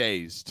Michigan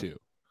stays 2.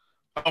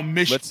 Oh,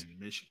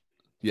 Michigan.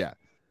 Yeah.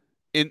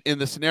 In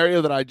the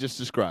scenario that I just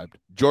described,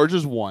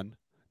 Georgia's 1,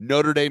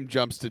 Notre Dame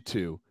jumps to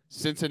 2,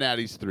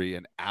 Cincinnati's 3,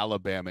 and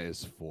Alabama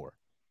is 4.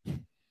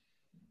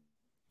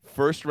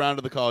 First round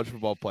of the college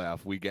football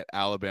playoff, we get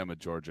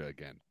Alabama-Georgia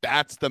again.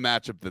 That's the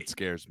matchup that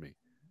scares me.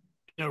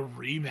 A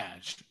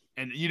rematch.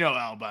 And you know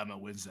Alabama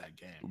wins that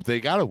game.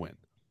 They got to win.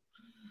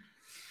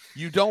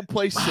 You don't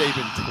play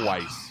Saban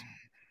twice.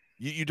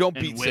 You don't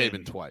And beat win.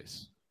 Saban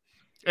twice.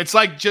 It's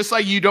like just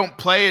like you don't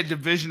play a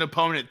division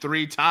opponent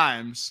 3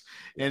 times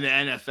in the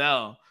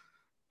NFL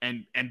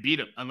and beat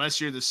them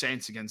unless you're the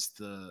Saints against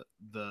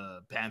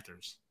the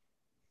Panthers.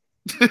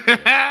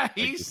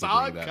 He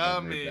saw it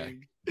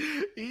coming.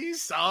 He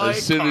saw it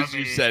As soon coming. as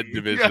you said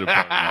division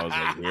opponent, I was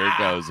like, here it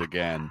goes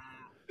again.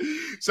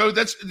 So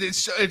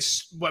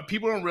it's what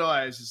people don't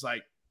realize is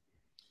like,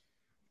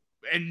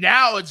 and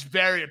now it's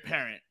very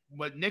apparent.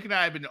 What Nick and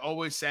I have been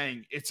always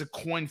saying, it's a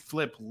coin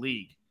flip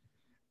league.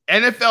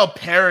 NFL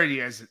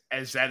parity is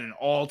at an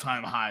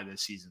all-time high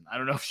this season. I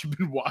don't know if you've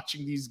been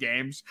watching these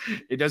games.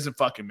 It doesn't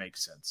fucking make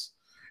sense.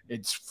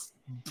 It's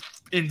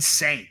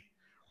insane,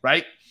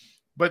 right?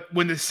 But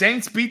when the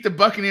Saints beat the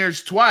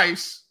Buccaneers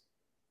twice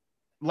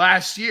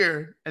last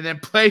year and then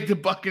played the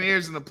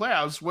Buccaneers in the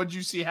playoffs, what did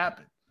you see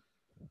happen?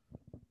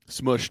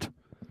 Smushed.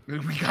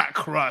 We got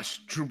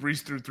crushed. Drew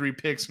Brees threw 3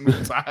 picks and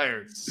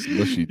retired.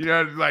 Smushy. You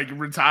know, like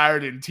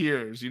retired in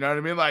tears. You know what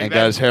I mean? Like And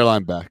got his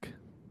hairline back.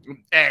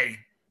 Hey,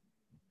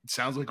 it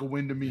sounds like a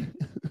win to me.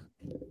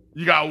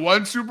 You got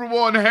 1 Super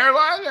Bowl in the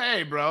hairline?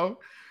 Hey, bro.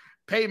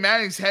 Peyton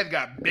Manning's head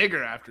got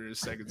bigger after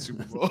his 2nd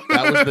Super Bowl.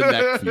 That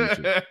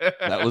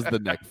was the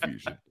neck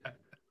fusion.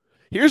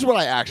 Here's what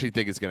I actually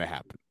think is going to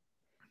happen.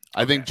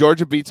 I think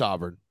Georgia beats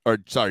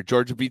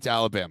Georgia beats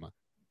Alabama.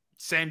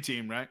 Same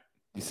team, right?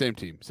 Same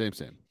team. Same.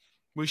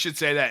 We should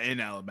say that in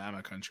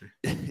Alabama country.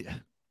 Yeah.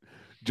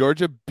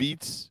 Georgia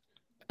beats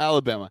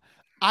Alabama.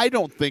 I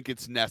don't think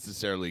it's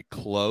necessarily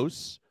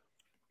close.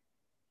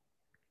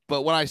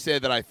 But when I say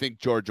that, I think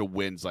Georgia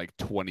wins like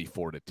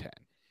 24-10.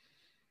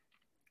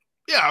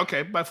 Yeah,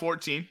 okay, by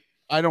 14.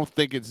 I don't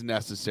think it's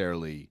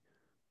necessarily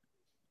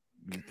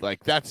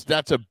like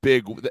that's a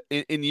big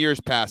in years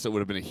past. It would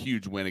have been a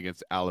huge win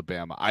against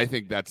Alabama. I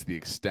think that's the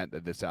extent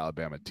that this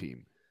Alabama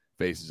team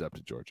faces up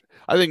to Georgia.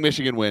 I think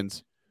Michigan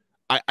wins.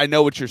 I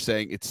know what you're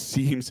saying. It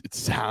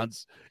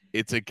sounds,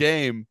 it's a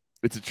game.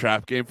 It's a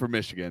trap game for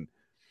Michigan.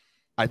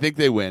 I think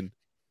they win.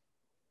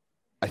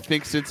 I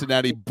think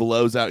Cincinnati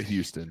blows out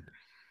Houston.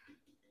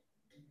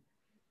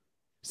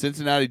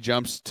 Cincinnati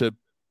jumps to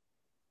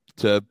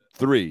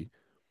 3.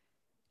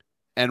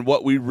 And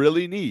what we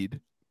really need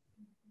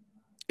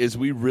is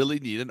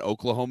an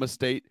Oklahoma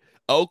State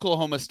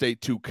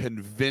to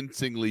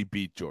convincingly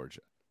beat Georgia.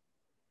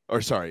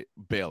 Or sorry,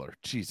 Baylor.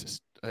 Jesus.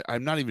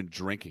 I'm not even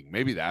drinking.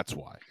 Maybe that's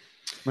why.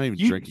 I'm not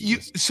even drinking.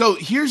 So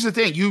here's the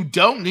thing. You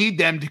don't need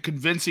them to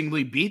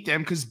convincingly beat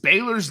them because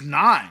Baylor's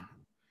 9.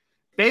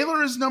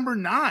 Baylor is number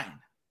 9.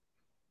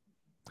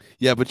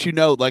 Yeah, but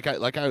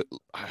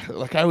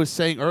like I was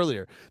saying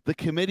earlier, the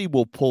committee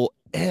will pull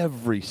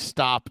every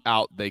stop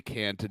out they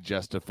can to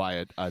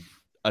justify a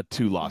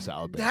 2-loss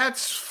Alabama.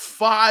 That's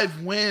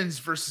 5 wins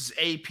versus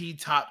AP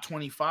top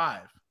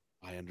 25.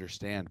 I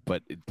understand,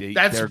 but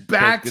that's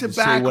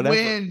back-to-back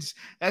wins.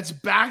 That's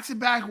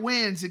back-to-back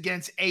wins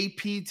against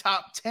AP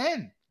top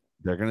 10.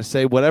 They're going to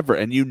say whatever,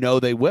 and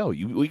they will.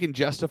 We can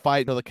justify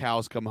it until the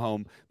cows come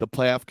home. The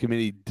playoff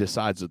committee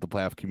decides what the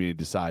playoff committee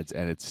decides,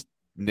 and it's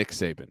Nick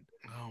Saban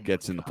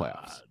gets in the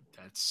playoffs.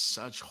 That's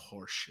such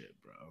horseshit,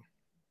 bro.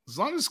 As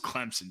long as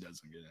Clemson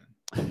doesn't get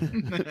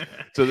in.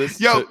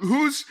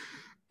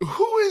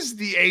 Who is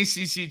the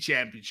ACC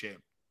championship?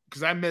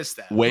 Because I missed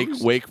that.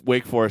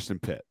 Wake Forest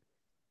and Pitt.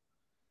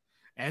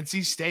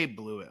 NC State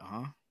blew it,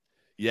 huh?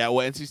 Yeah,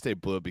 well, NC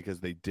State blew it because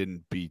they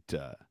didn't beat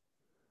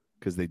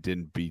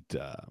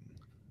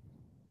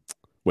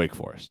Wake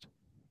Forest.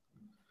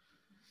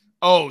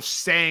 Oh,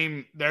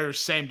 they're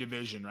same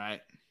division,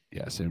 right?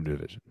 Yeah, same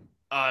division.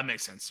 That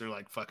makes sense. They're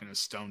like fucking a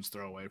stone's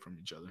throw away from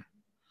each other.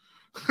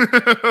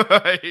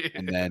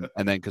 and then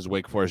because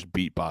Wake Forest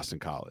beat Boston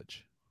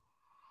College.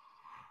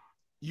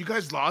 You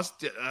guys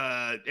lost.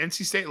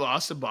 NC State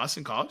lost to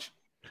Boston College?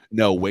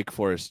 No, Wake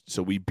Forest.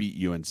 So we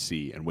beat UNC,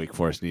 and Wake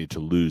Forest needed to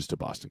lose to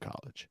Boston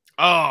College.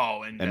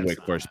 Oh, and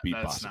Wake Forest beat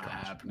Boston College.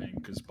 That's not happening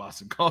because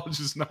Boston College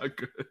is not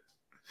good.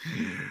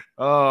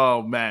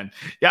 Oh man,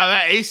 yeah,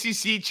 that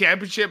ACC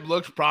championship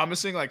looked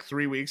promising like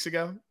 3 weeks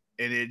ago,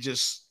 and it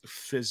just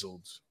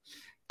fizzled.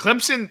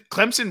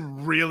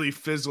 Clemson really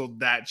fizzled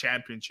that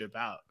championship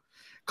out.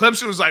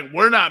 Clemson was like,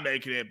 "We're not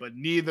making it, but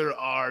neither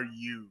are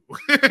you."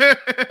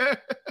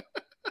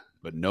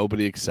 But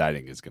nobody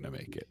exciting is going to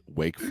make it.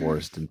 Wake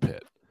Forest and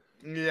Pitt.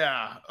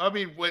 Yeah, I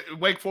mean,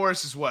 Wake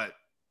Forest is what,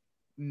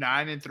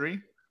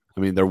 9-3. I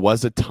mean, there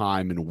was a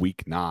time in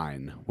Week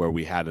 9 where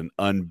we had an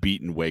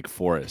unbeaten Wake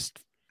Forest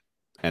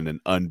and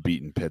an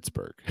unbeaten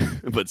Pittsburgh.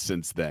 But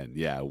since then,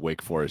 yeah,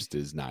 Wake Forest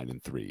is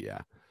 9-3. Yeah.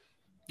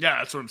 Yeah,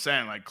 that's what I'm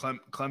saying. Like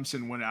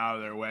Clemson went out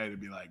of their way to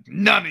be like,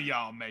 none of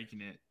y'all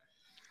making it.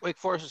 Wake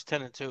Forest is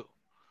 10-2.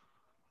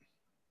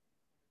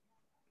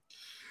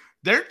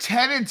 They're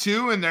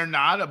 10-2, and they're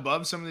not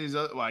above some of these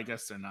other. Well, I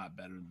guess they're not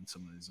better than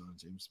some of these other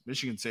teams.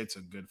 Michigan State's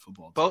a good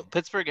football team. Both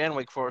Pittsburgh and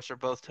Wake Forest are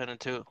both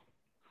 10-2.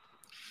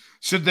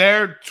 So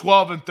they're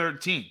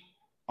 12-13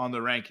 on the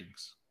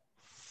rankings.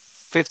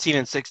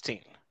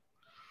 15-16.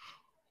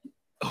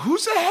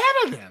 Who's ahead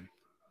of them?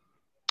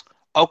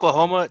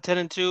 Oklahoma at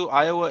 10-2,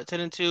 Iowa at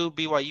 10-2,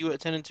 BYU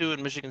at 10-2,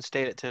 and Michigan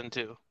State at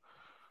 10-2.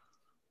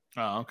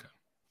 Oh, okay.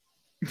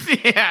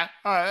 Yeah,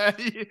 all right.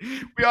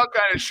 We all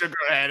kind of shook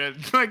our head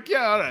and like,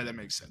 yeah, all right, that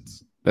makes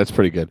sense. That's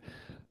pretty good.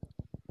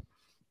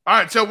 All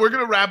right, so we're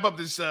gonna wrap up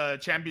this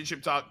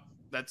championship talk.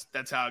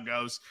 That's how it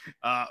goes.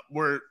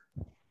 We're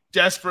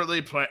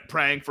desperately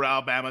praying for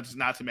Alabama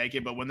not to make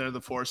it, but when they're the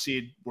 4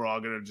 seed, we're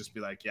all gonna just be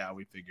like, yeah,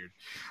 we figured.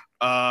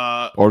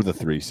 Or the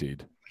 3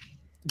 seed.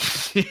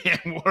 Yeah,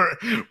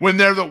 when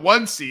they're the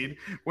 1 seed,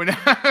 when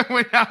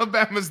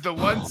Alabama's the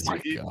 1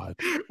 seed,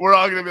 we're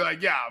all gonna be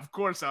like, yeah, of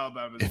course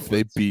Alabama's. If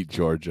they beat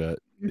Georgia,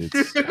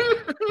 it's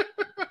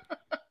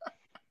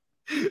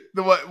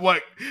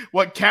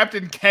what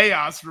Captain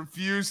Chaos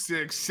refused to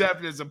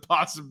accept as a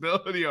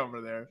possibility over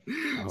there.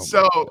 I just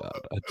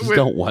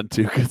don't want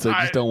to because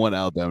I just don't want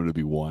Alabama to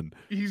be 1.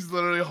 He's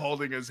literally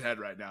holding his head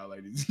right now,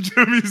 ladies and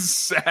gentlemen. He's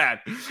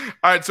sad.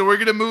 All right, so we're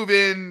gonna move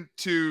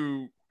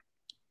into.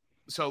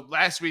 So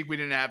last week we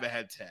didn't have a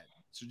head-to-head.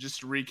 So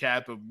just a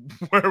recap of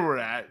where we're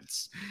at.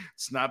 It's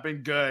not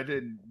been good,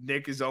 and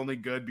Nick is only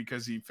good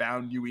because he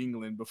found New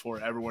England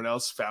before everyone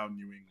else found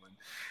New England.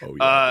 Oh,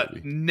 yeah,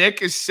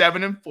 Nick is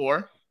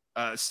 7-4.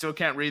 Still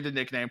can't read the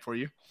nickname for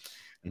you.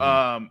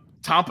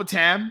 Tampa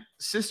Tam,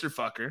 sister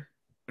fucker.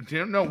 I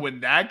don't know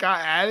when that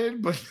got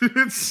added, but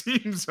it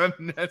seems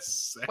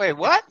unnecessary. Wait,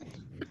 what?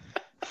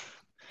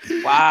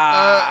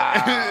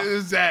 Wow.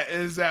 Is that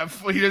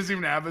he doesn't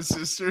even have a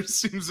sister? It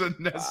seems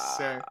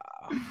unnecessary.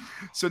 Wow.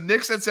 So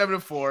Nick's at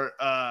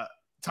 7-4.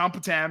 Tom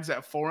Patam's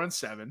at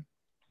 4-7,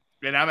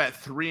 and I'm at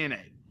 3-8.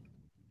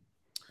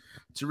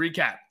 To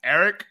recap,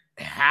 Eric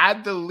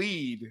had the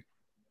lead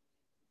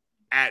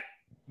at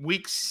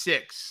week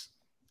 6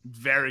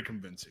 very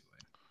convincingly.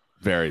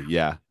 Very,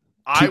 yeah.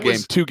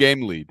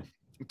 Two-game lead.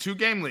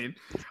 2-game lead.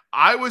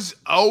 I was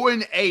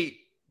 0-8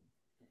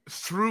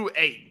 through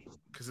 8.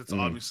 Because it's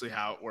obviously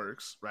how it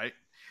works, right?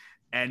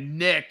 And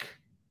Nick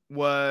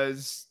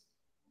was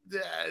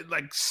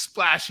like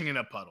splashing in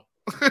a puddle.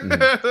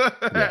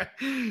 Yeah.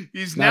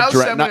 He's now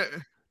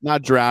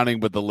not drowning,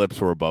 but the lips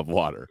were above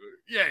water.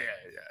 Yeah.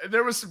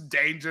 There was some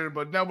danger,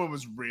 but no one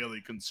was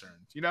really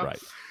concerned, you know? Right.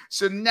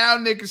 So now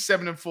Nick is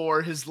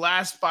 7-4. His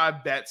last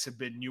 5 bets have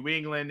been New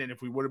England, and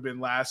if we would have been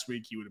last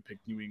week, he would have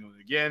picked New England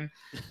again.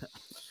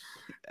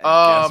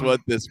 Guess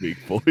what this week,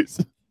 boys?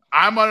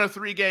 I'm on a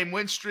 3-game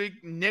win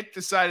streak. Nick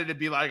decided to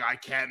be like, I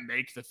can't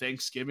make the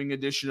Thanksgiving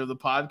edition of the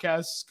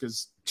podcast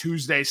because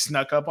Tuesday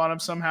snuck up on him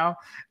somehow.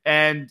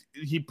 And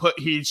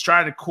he's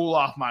trying to cool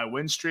off my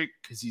win streak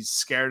because he's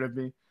scared of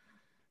me.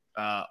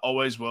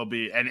 Always will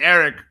be. And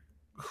Eric,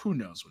 who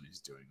knows what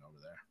he's doing over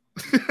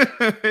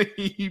there?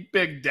 He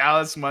picked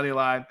Dallas money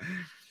line.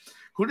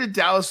 Who did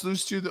Dallas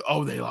lose to?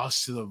 They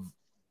lost to the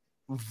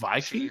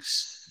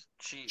Vikings?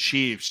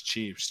 Chiefs.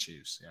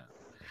 Yeah.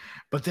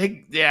 But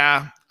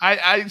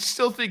I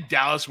still think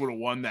Dallas would have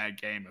won that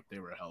game if they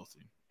were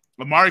healthy.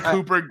 Amari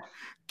Cooper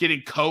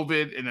getting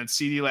COVID and then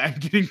CeeDee Lamb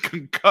getting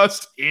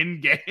concussed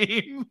in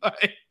game.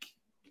 Like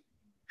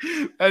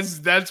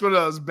that's one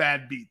of those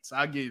bad beats.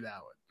 I'll give you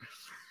that one.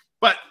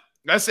 But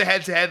that's the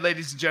head-to-head,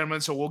 ladies and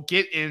gentlemen. So we'll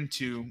get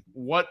into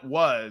what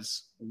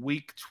was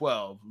Week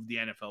 12 of the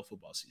NFL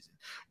football season.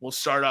 We'll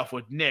start off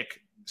with Nick.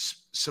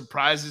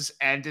 Surprises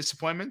and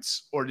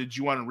disappointments, or did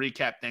you want to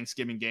recap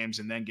Thanksgiving games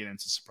and then get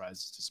into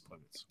surprises,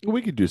 disappointments?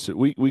 We can do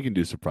we can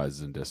do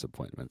surprises and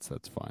disappointments.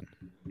 That's fine.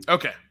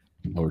 Okay.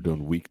 We're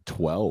doing Week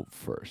 12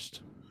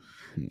 first.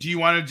 Do you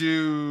want to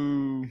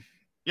do?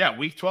 Yeah,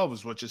 Week 12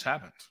 is what just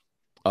happened.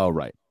 Oh,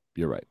 right.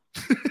 You're right.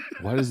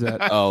 Why does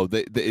that? Oh,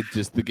 it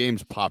just the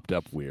games popped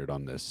up weird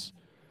on this.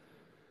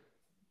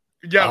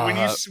 Yeah,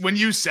 when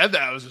you said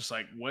that, I was just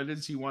like, what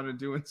does he want to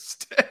do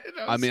instead?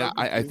 I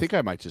think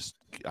I might just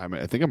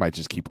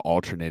keep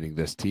alternating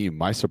this team.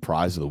 My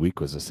surprise of the week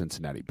was the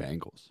Cincinnati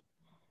Bengals.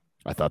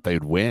 I thought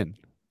they'd win.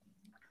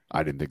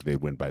 I didn't think they'd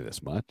win by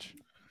this much.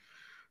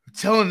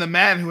 Telling the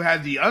man who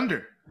had the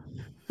under.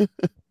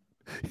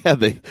 Yeah,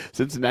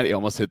 Cincinnati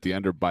almost hit the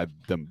under by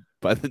the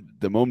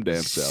own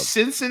damn self.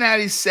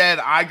 Cincinnati said,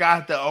 I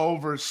got the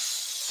over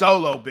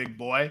solo, big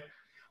boy.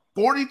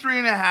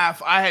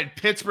 43.5. I had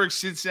Pittsburgh,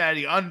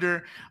 Cincinnati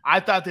under. I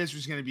thought this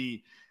was going to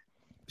be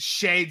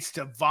shades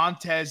to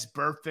Vontaze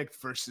Burfict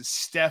versus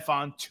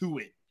Stephon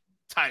Tuitt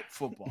type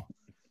football.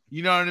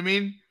 You know what I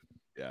mean?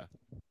 Yeah.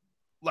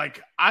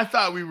 Like, I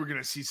thought we were going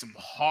to see some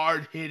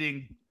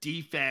hard-hitting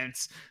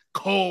defense,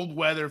 cold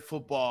weather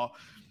football.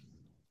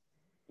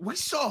 We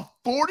saw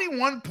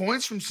 41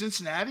 points from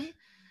Cincinnati.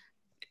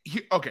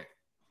 Okay.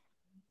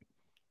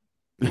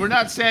 We're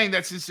not saying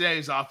that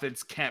Cincinnati's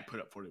offense can't put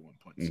up 41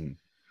 points. Mm-hmm.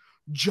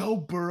 Joe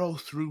Burrow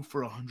threw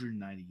for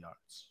 190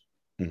 yards.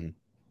 Mm-hmm.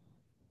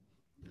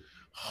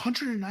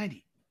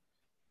 190.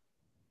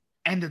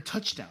 And a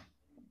touchdown.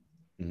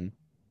 Mm-hmm.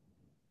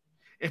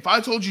 If I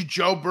told you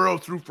Joe Burrow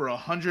threw for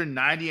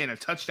 190 and a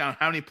touchdown,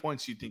 how many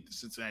points do you think the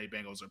Cincinnati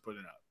Bengals are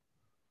putting up?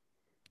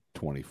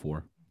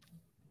 24.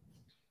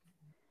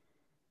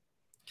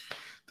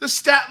 The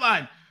stat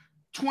line,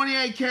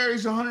 28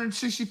 carries,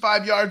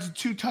 165 yards, and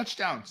 2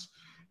 touchdowns.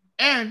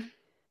 And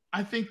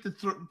I think the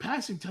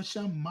passing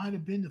touchdown might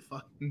have been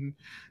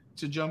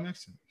to Joe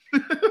Mixon.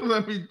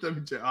 let me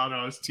check. Oh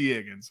no, it's T.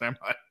 Higgins.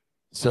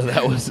 So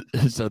that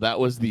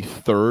was the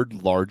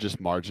third largest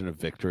margin of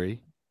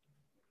victory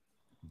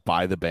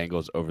by the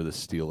Bengals over the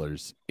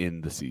Steelers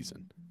in the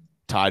season.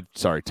 Tied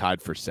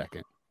for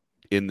second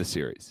in the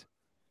series.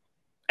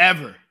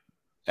 Ever.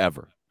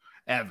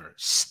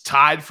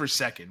 Tied for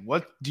second.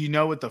 What do you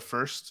know what the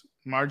first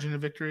margin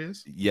of victory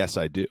is? Yes,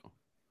 I do.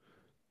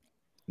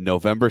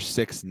 November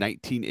 6,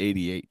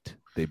 1988.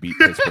 They beat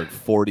Pittsburgh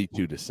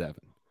 42-7.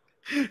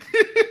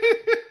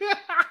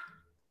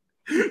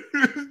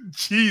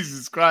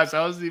 Jesus Christ,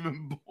 I wasn't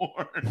even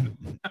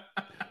born.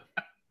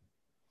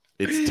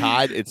 It's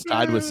tied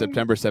with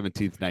September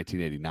 17th,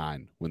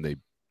 1989, when they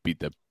beat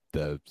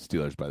the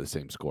Steelers by the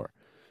same score.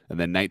 And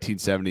then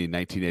 1970 and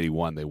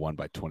 1981, they won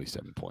by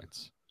 27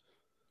 points.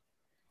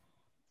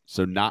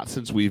 So not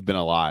since we've been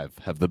alive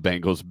have the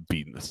Bengals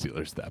beaten the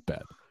Steelers that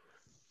bad.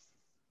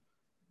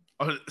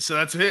 Oh, so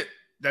that's it.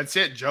 That's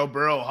it. Joe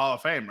Burrow, Hall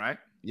of Fame, right?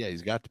 Yeah,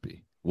 he's got to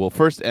be. Well,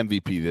 first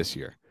MVP this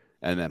year,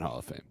 and then Hall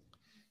of Fame.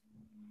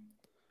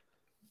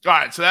 All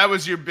right, so that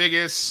was your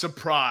biggest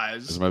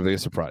surprise. This is my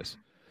biggest surprise.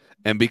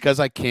 And because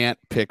I can't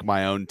pick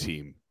my own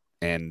team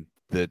and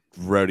the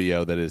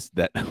rodeo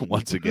that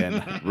once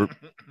again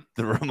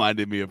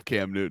reminded me of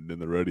Cam Newton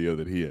and the rodeo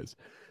that he is,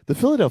 the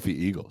Philadelphia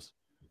Eagles.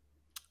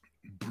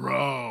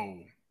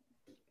 Bro.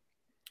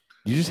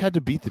 You just had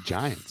to beat the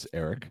Giants,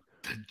 Eric.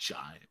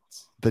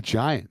 The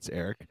Giants,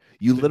 Eric.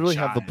 You literally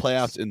have the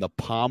playoffs in the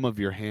palm of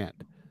your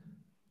hand.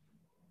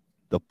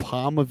 The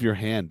palm of your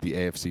hand, the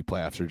AFC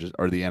playoffs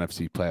or the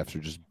NFC playoffs are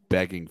just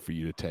begging for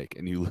you to take,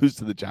 and you lose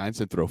to the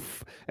Giants and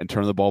and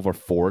turn the ball over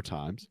 4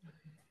 times.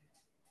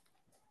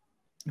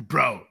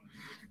 Bro,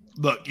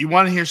 look, you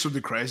want to hear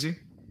something crazy?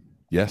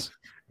 Yes.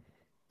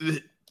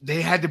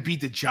 They had to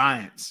beat the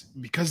Giants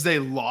because they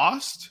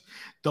lost.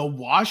 The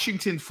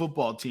Washington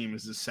football team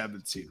is the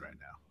 7th seed right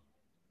now.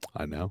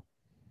 I know.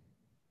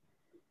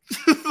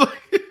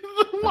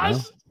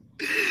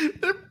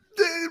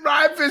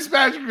 Ryan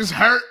Fitzpatrick is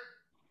hurt.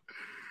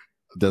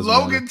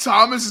 Logan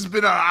Thomas has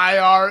been on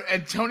IR.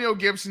 Antonio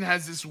Gibson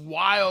has this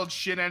wild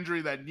shin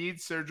injury that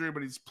needs surgery,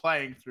 but he's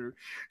playing through.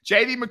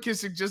 J.D.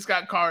 McKissick just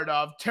got carted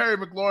off. Terry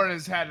McLaurin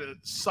has had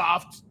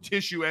soft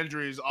tissue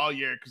injuries all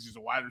year because he's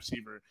a wide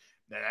receiver.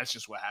 That's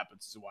just what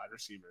happens to wide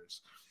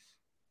receivers.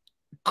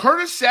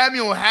 Curtis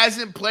Samuel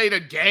hasn't played a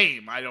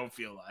game, I don't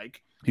feel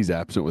like. He's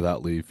absent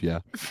without leave, yeah.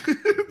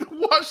 The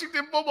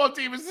Washington football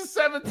team is the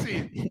 7th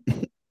seed.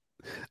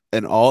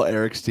 And all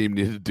Eric's team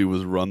needed to do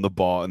was run the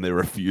ball, and they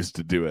refused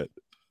to do it.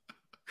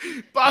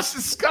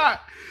 Boston Scott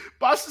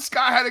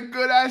had a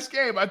good-ass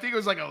game. I think it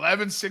was like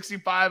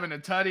 11-65 and a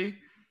tutty.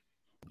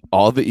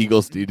 All the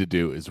Eagles need to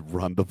do is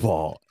run the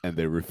ball, and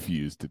they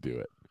refused to do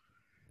it.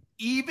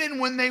 Even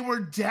when they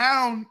were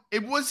down, they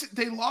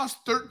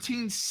lost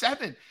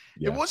 13-7.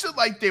 Yeah. It wasn't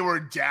like they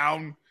were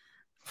down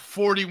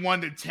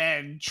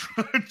 41-10,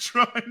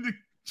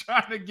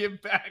 trying to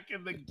get back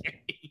in the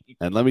game.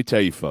 And let me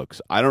tell you,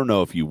 folks, I don't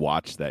know if you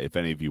watched that. If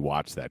any of you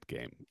watched that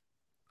game,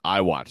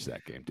 I watched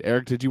that game.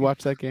 Eric, did you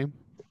watch that game?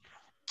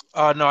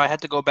 No, I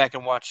had to go back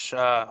and watch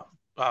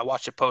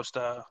it post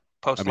live.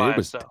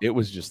 It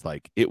was just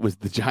like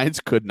the Giants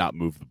could not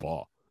move the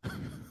ball.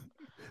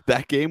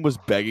 That game was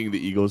begging the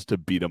Eagles to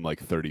beat them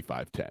like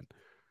 35-10.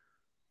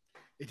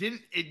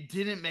 It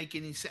didn't make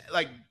any sense.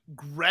 Like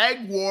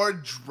Greg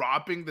Ward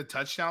dropping the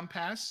touchdown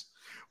pass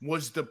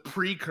was the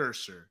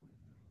precursor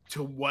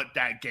to what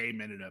that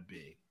game ended up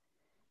being.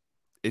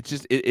 It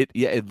just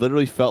it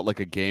literally felt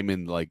like a game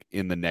in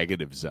the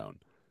negative zone.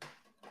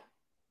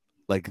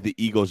 Like the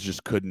Eagles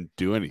just couldn't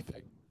do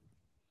anything.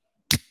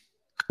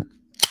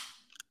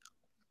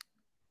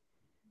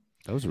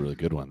 That was a really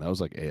good one. That was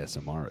like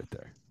ASMR right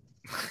there.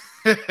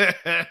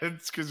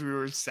 It's because we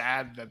were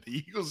sad that the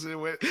Eagles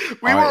didn't win.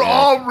 We were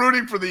all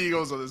rooting for the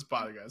Eagles on this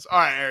podcast. All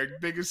right, Eric,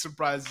 biggest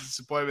surprises,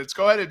 disappointments.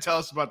 Go ahead and tell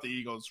us about the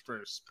Eagles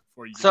first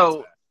before you.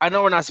 So I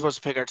know we're not supposed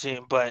to pick our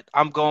team, but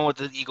I'm going with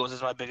the Eagles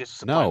as my biggest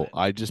disappointment. No,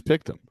 I just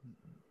picked them.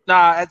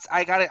 Nah,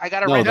 I got it.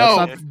 No, right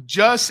that's now.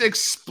 Just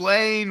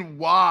explain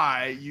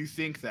why you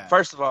think that.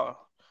 First of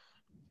all,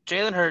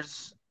 Jalen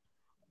Hurts,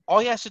 all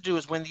he has to do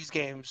is win these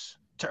games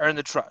to earn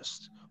the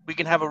trust. We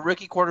can have a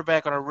rookie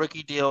quarterback on a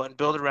rookie deal and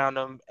build around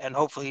him, and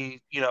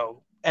hopefully,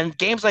 and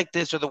games like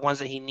this are the ones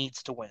that he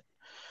needs to win.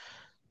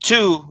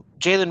 2,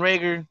 Jalen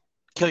Reagor,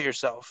 kill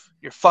yourself.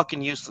 You're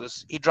fucking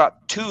useless. He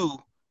dropped 2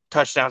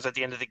 touchdowns at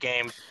the end of the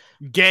game.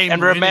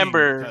 And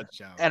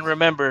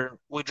remember,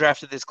 we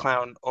drafted this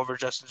clown over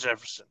Justin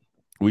Jefferson.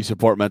 We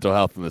support mental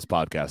health in this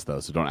podcast, though,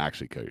 so don't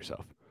actually kill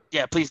yourself.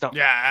 Yeah, please don't.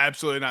 Yeah,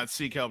 absolutely not.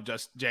 Seek help,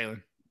 just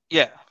Jalen.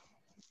 Yeah.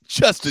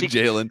 Justin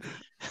Jalen.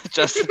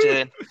 Justin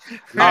Jalen.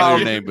 Not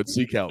your name, but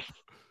seek help.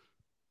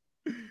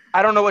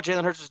 I don't know what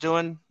Jalen Hurts is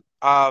doing.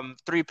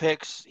 3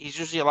 picks. He's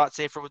usually a lot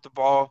safer with the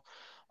ball.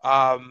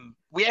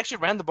 We actually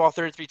ran the ball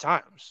 33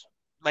 times.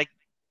 Like,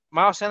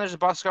 Miles Sanders and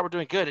Boston Scott were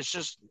doing good. It's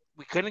just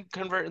we couldn't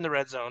convert in the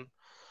red zone.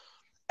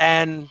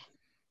 And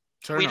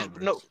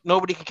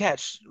nobody could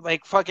catch.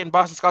 Like, fucking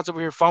Boston Scott's over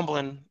here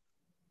fumbling.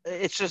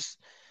 It's just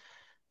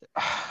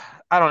I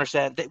don't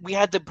understand. We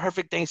had the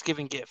perfect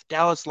Thanksgiving gift.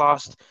 Dallas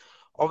lost.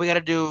 All we got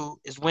to do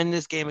is win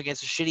this game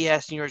against the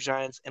shitty-ass New York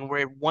Giants, and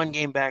we're 1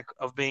 game back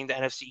of being the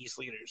NFC East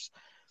leaders.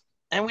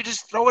 And we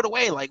just throw it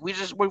away. Like, we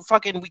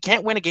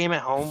can't win a game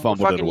at home.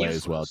 Fumbled it away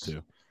as well,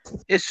 too.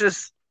 It's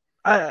just,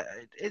 oh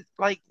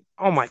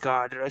my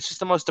God, it's just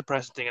the most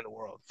depressing thing in the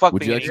world. Fuck.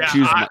 Would you like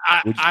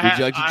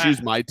to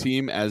choose my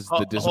team as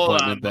the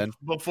disappointment then?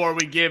 Before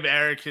we give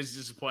Eric his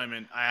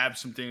disappointment, I have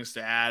some things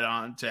to add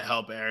on to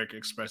help Eric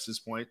express his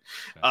point.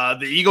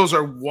 The Eagles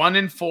are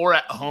 1-4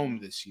 at home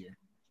this year.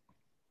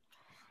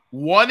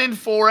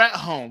 1-4 at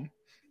home.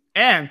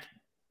 And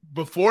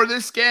before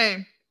this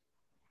game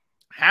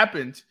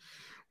happened,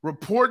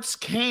 reports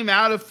came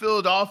out of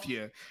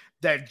Philadelphia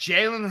that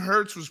Jalen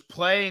Hurts was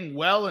playing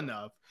well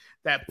enough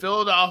that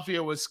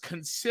Philadelphia was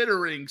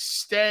considering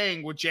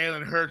staying with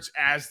Jalen Hurts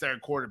as their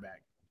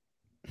quarterback.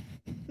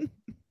 Would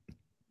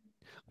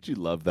you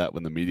love that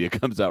when the media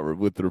comes out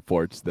with the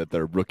reports that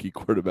their rookie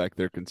quarterback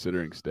they're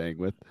considering staying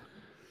with?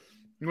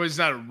 Well, he's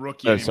not a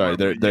rookie. Oh, sorry,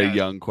 they're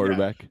young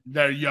quarterback. Yeah,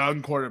 they're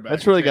young quarterback.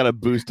 That's really got to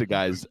boost a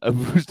guy's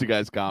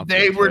confidence.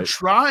 They were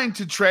trying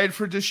to trade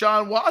for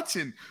Deshaun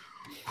Watson,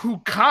 who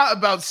caught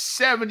about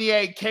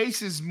 78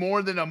 cases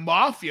more than a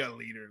mafia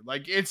leader.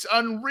 Like, it's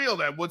unreal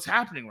that what's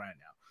happening right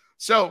now.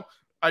 So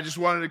I just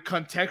wanted to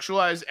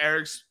contextualize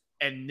Eric's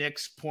and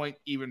Nick's point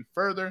even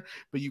further,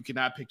 but you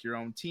cannot pick your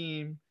own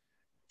team.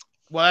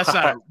 Well,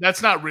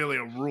 that's not really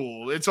a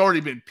rule. It's already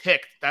been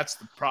picked. That's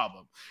the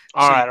problem.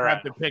 All right.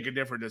 Have to pick a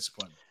different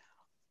discipline.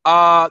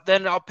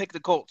 Then I'll pick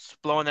the Colts,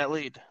 blowing that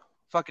lead.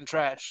 Fucking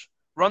trash.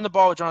 Run the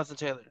ball with Jonathan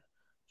Taylor.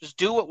 Just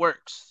do what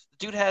works.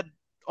 The dude had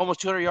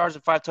almost 200 yards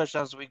and 5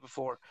 touchdowns the week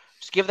before.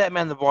 Just give that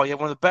man the ball. You have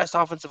one of the best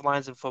offensive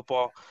lines in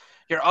football.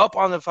 You're up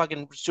on the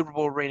fucking Super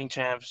Bowl reigning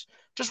champs.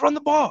 Just run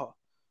the ball.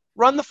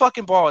 Run the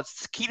fucking ball.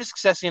 It's the key to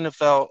success in the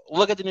NFL.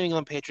 Look at the New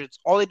England Patriots.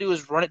 All they do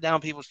is run it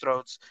down people's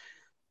throats,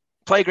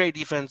 play great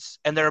defense,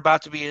 and they're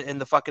about to be in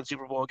the fucking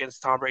Super Bowl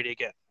against Tom Brady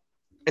again.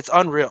 It's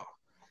unreal.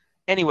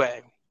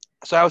 Anyway,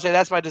 so I would say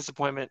that's my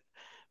disappointment.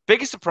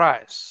 Biggest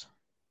surprise,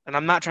 and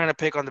I'm not trying to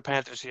pick on the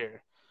Panthers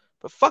here,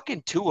 but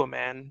fucking Tua,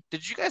 man.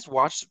 Did you guys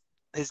watch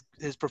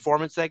his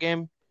performance that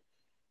game?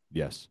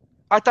 Yes.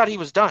 I thought he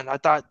was done. I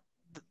thought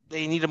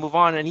they need to move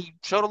on, and he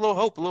showed a little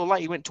hope, a little light.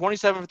 He went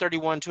 27 for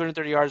 31,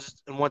 230 yards,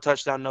 and 1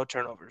 touchdown, no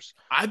turnovers.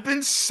 I've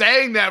been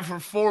saying that for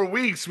 4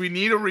 weeks. We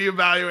need to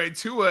reevaluate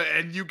Tua,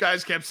 and you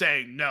guys kept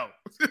saying no.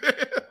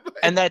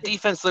 And that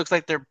defense looks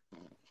like they're,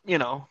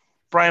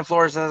 Brian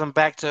Flores has them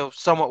back to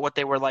somewhat what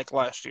they were like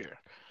last year.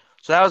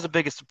 So that was the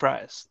biggest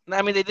surprise.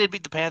 I mean, they did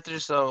beat the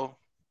Panthers, so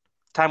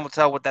time will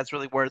tell what that's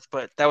really worth,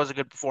 but that was a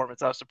good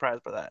performance. I was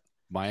surprised by that.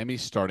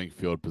 Miami's starting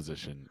field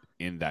position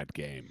in that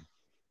game,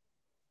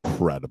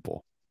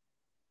 incredible.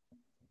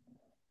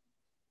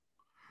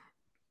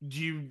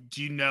 Do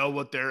you know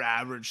what their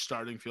average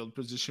starting field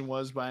position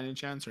was by any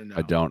chance, or no?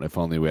 I don't. If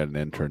only we had an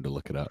intern to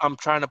look it up. I'm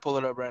trying to pull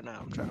it up right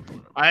now.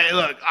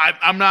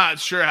 I'm not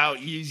sure how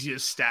easy a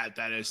stat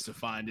that is to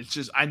find. It's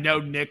just I know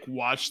Nick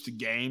watched the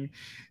game,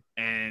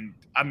 and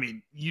I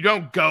mean you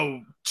don't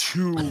go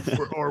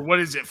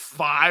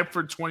 5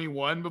 for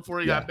 21 before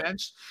he got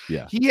benched.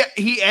 Yeah,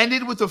 he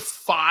ended with a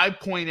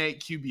 5.8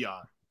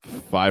 QBR.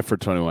 5 for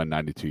 21,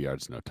 92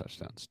 yards, no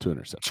touchdowns, 2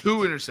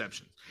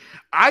 interceptions.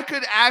 I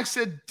could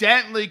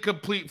accidentally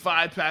complete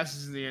 5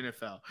 passes in the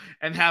NFL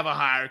and have a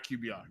higher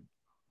QBR.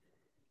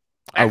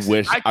 I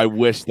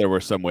wish there were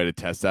some way to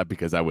test that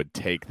because I would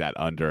take that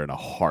under in a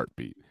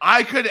heartbeat.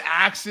 I could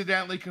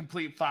accidentally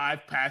complete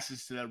 5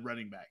 passes to that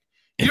running back.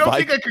 You don't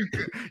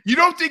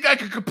think I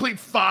could complete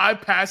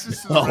 5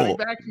 passes to the running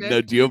back, Nick?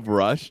 No, do you have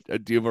rush?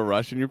 Do you have a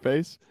rush in your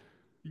face?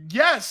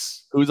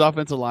 Yes. Whose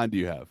offensive line do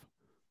you have?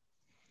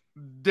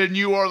 The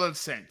New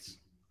Orleans Saints.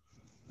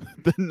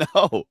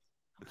 No.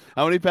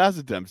 How many pass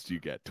attempts do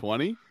you get?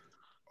 20?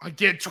 I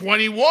get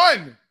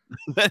 21.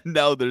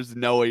 No, there's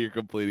no way you're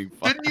completing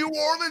 5. The New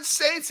Orleans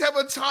Saints have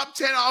a top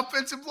 10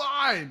 offensive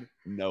line.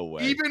 No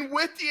way. Even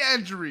with the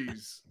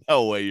injuries.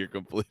 No way you're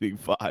completing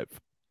 5.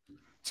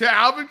 To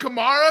Alvin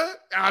Kamara?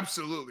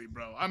 Absolutely,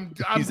 bro.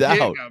 He's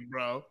out. Him,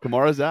 bro.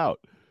 Kamara's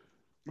out.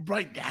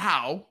 Right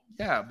now.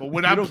 Yeah, but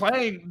when I'm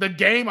playing the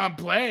game I'm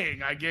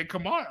playing, I get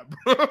Kamara,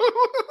 bro.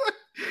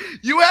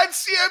 You had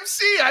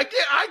CMC.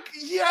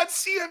 He had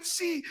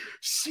CMC.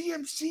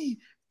 CMC.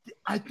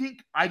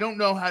 I don't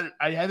know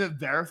I haven't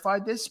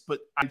verified this, but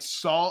I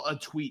saw a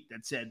tweet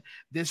that said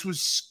this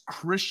was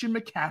Christian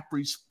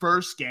McCaffrey's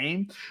first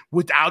game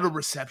without a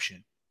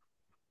reception.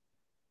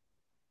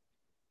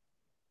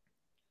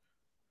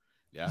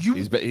 Yeah,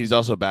 he's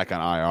also back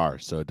on IR,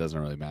 so it doesn't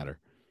really matter.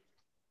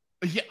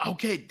 Yeah,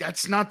 okay,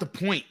 that's not the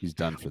point. He's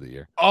done for the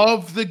year.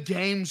 Of the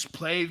games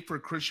played for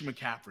Christian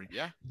McCaffrey,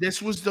 yeah,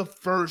 this was the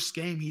first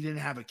game he didn't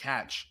have a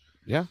catch.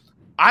 Yeah,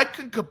 I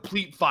could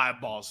complete 5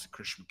 balls to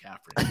Christian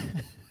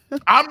McCaffrey.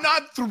 I'm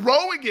not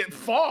throwing it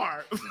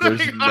far.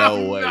 There's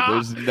no way.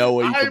 There's no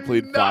way you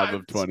complete 5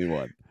 of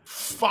 21.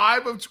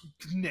 5 of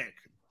Nick.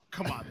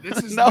 Come on, this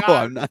is no.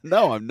 I'm not.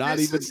 No, I'm not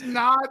this even. This is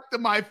not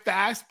my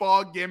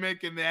fastball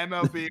gimmick in the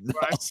MLB. No.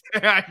 Where I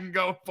say I can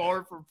go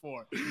 4 for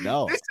 4.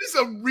 No, this is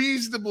a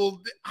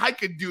reasonable. I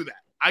could do that.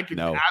 I could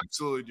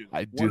absolutely do that.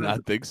 I do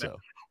not think so.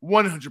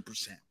 100%, bro.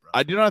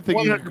 I do not think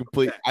 100%. You can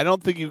complete. I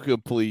don't think you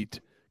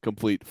complete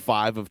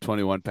 5 of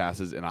 21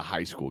 passes in a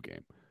high school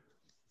game.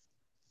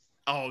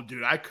 Oh,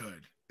 dude, I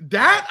could.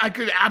 That I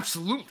could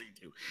absolutely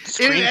do.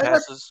 Screen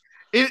passes.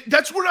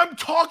 That's what I'm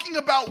talking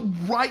about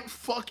right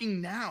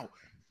fucking now.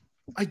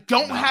 I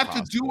don't have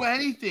to do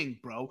anything,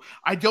 bro.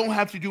 I don't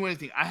have to do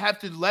anything. I have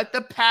to let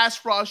the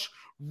pass rush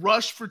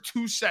for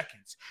 2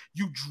 seconds.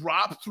 You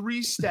drop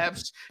 3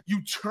 steps,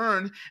 you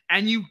turn,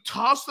 and you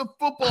toss the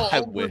football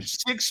over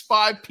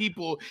 6'5"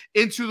 people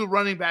into the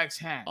running back's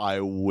hand. I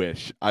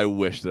wish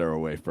there were a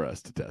way for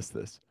us to test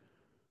this.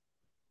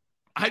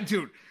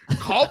 Dude,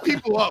 call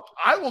people up.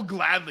 I will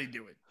gladly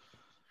do it.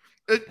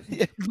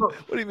 Look,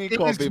 what do you mean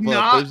call people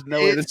up? There's no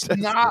way to test it.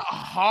 It's not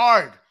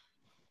hard.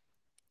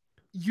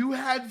 You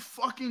had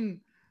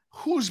fucking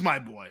who's my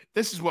boy?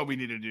 This is what we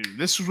need to do.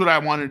 This is what I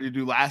wanted to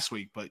do last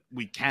week, but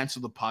we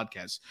canceled the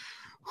podcast.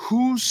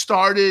 Who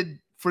started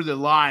for the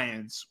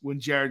Lions when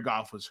Jared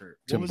Goff was hurt?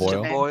 Tim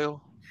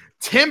Boyle.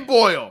 Tim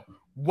Boyle.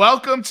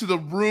 Welcome to the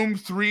Room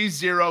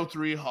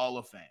 303 Hall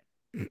of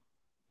Fame.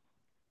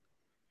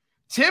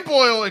 Tim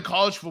Boyle in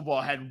college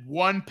football had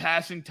 1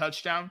 passing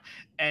touchdown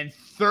and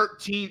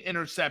 13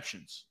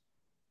 interceptions.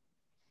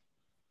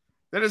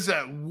 That is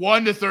a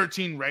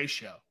 1-to-13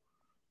 ratio,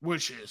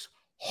 which is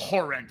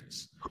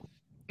horrendous.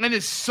 And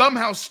has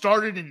somehow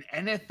started an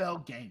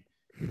NFL game.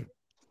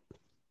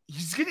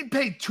 He's getting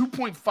paid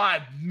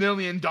 $2.5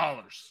 million.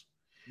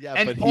 Yeah,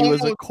 and but he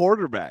was a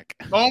quarterback.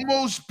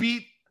 Almost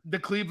beat the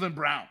Cleveland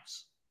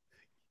Browns.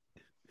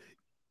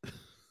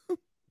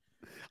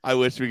 I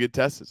wish we could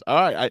test this. All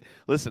right.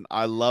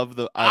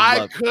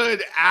 I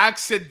could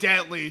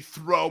accidentally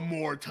throw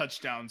more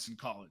touchdowns in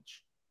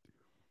college.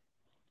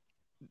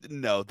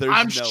 No, there's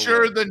I'm no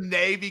sure way. The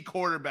Navy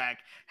quarterback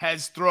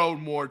has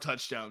thrown more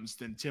touchdowns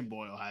than Tim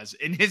Boyle has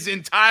in his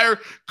entire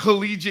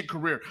collegiate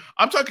career.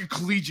 I'm talking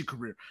collegiate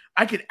career.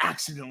 I could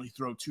accidentally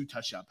throw 2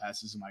 touchdown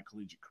passes in my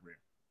collegiate career.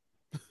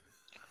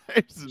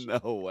 There's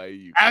no way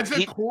you as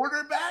a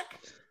quarterback.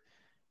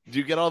 Do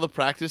you get all the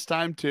practice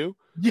time too?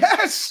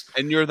 Yes.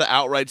 And you're the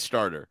outright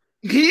starter.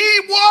 He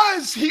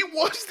was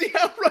the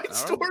outright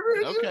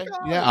starter. Okay.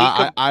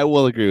 Yeah, I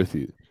will agree with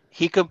you.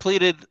 He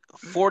completed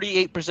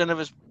 48% of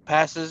his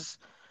passes,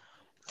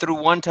 threw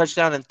 1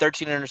 touchdown and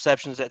 13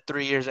 interceptions at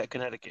 3 years at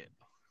Connecticut.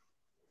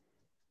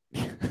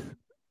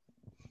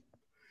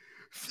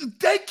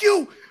 Thank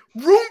you.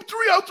 Room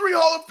 303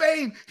 Hall of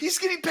Fame. He's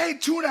getting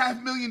paid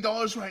 $2.5 million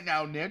right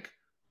now, Nick.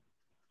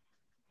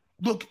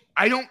 Look.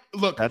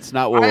 That's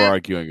not what we're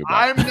arguing about.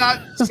 I'm not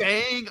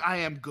saying I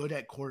am good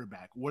at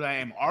quarterback. What I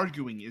am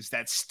arguing is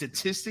that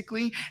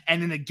statistically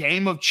and in a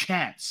game of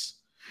chance,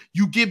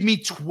 You give me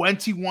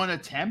 21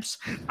 attempts,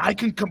 I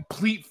can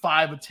complete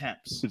 5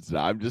 attempts.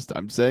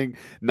 I'm saying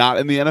not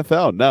in the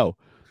NFL. No.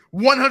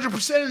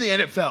 100% in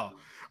the NFL.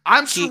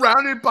 I'm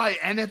surrounded by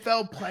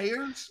NFL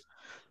players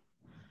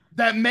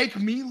that make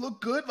me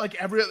look good like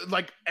every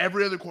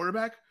other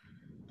quarterback.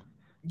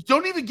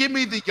 Don't even give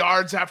me the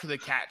yards after the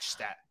catch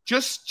stat.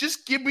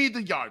 Just give me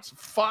the yards.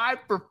 5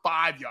 for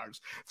 5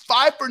 yards.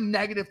 5 for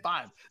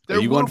 -5. Are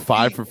you going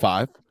 5 for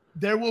 5?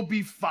 There will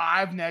be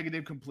 5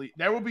 negative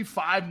There will be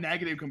 5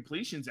 negative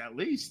completions at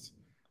least.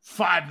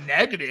 5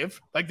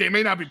 negative. Like they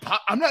may not be.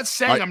 I'm not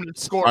saying I'm going to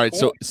score. All right.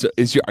 So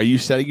are you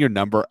setting your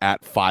number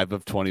at 5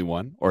 of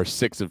 21 or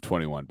 6 of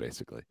 21?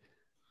 Basically,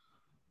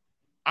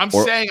 I'm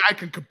saying I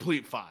can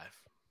complete 5.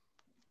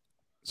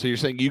 So you're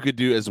saying you could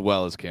do as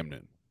well as Cam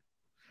Newton?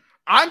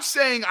 I'm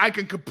saying I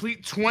can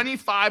complete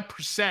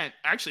 25%.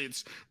 Actually,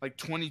 it's like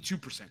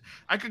 22%.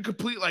 I can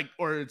complete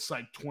or it's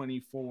like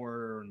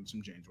 24 and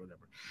some change,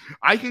 whatever.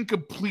 I can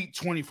complete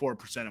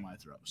 24% of my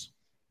throws.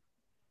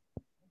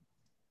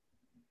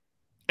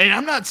 And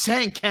I'm not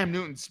saying Cam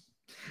Newton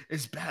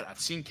is bad. I've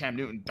seen Cam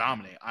Newton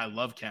dominate. I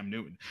love Cam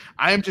Newton.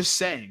 I am just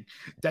saying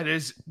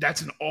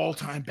that's an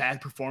all-time bad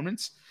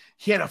performance.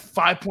 He had a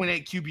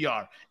 5.8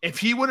 QBR. If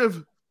he would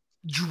have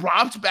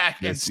dropped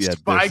back and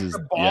spiked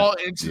the ball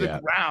into the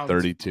ground.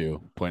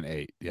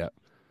 32.8. Yeah.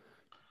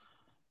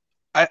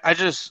 We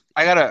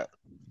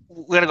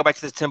gotta go back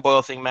to this Tim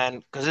Boyle thing, man,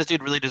 because this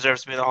dude really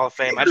deserves to be in the Hall of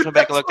Fame. I just went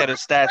back and looked at his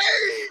stats.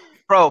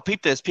 Bro,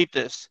 peep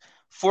this.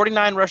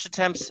 49 rush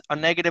attempts, a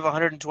negative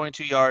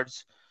 122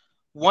 yards,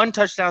 1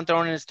 touchdown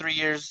thrown in his 3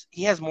 years.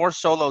 He has more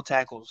solo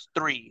tackles,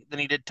 3, than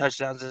he did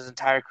touchdowns his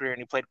entire career, and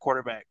he played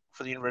quarterback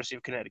for the University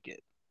of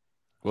Connecticut.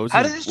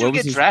 How did this dude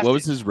get drafted? What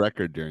was his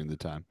record during the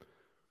time?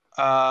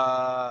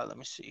 Let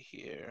me see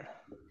here.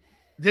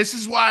 This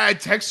is why I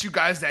text you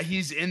guys that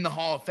he's in the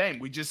Hall of Fame.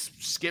 We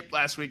just skipped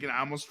last week and I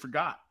almost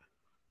forgot.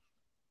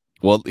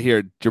 Well,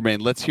 here, Jermaine,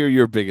 let's hear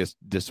your biggest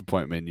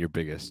disappointment, your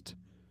biggest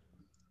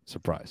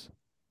surprise.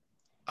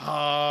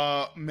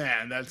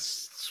 Man,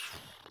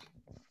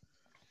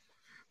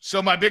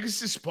 so my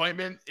biggest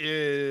disappointment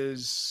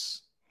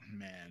is,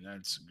 man,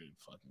 that's a good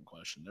fucking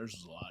question.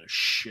 There's a lot of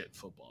shit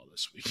football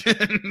this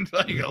weekend.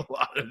 A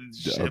lot of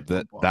shit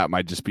football. That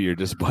might just be your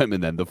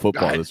disappointment then, the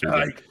football this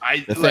weekend.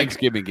 The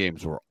Thanksgiving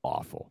games were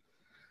awful.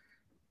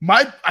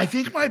 I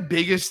think my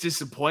biggest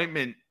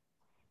disappointment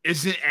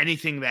isn't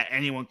anything that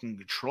anyone can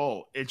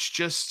control. It's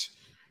just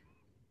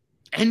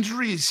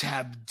injuries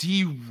have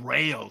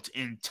derailed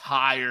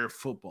entire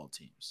football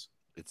teams.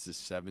 It's a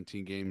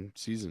 17-game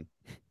season.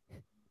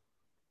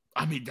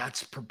 I mean,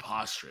 that's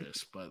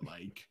preposterous, but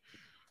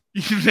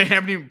they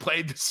haven't even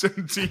played the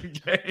 17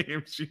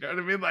 games. You know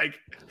what I mean?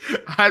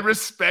 I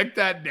respect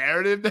that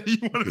narrative that you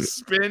want to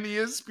spin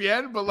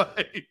ESPN,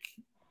 but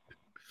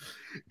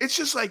it's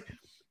just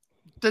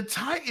the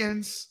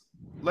Titans.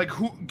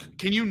 Who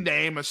can you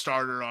name a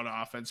starter on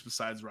offense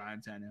besides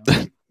Ryan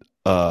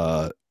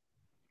Tannehill?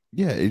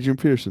 Yeah, Adrian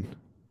Peterson.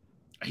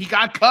 He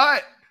got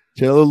cut.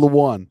 Taylor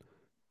Lewan.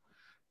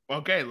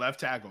 Okay, left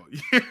tackle.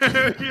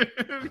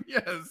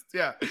 Yes,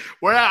 yeah.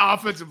 We're at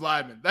offensive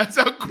lineman. That's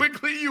how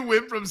quickly you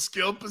went from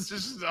skill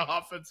positions to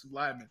offensive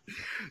lineman.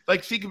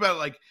 Think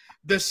about it.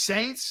 The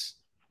Saints,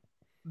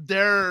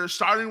 their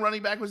starting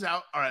running back was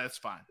out. All right, that's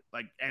fine.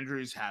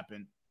 Injuries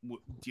happen.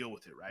 Deal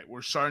with it, right?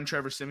 We're starting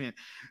Trevor Siemian.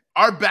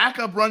 Our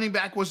backup running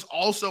back was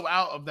also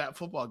out of that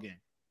football game.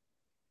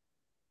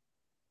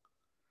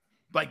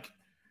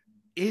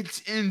 It's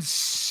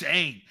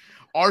insane.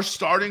 Our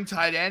starting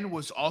tight end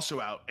was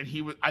also out, and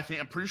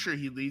I'm pretty sure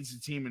he leads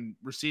the team in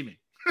receiving.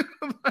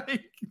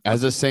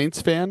 As a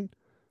Saints fan,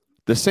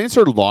 the Saints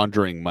are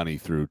laundering money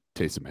through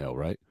Taysom Hill,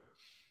 right?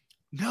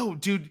 No,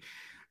 dude.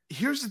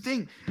 Here's the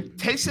thing.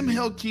 Taysom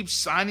Hill keeps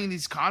signing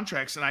these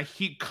contracts, and I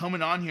keep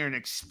coming on here and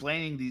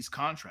explaining these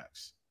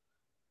contracts.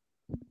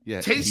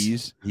 Yeah,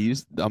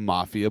 he's a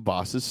mafia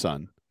boss's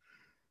son.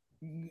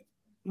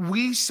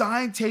 We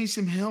signed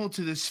Taysom Hill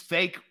to this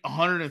fake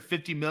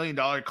 $150 million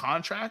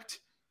contract.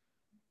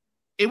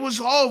 It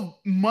was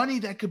all money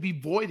that could be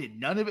voided.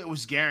 None of it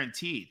was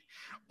guaranteed.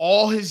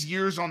 All his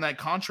years on that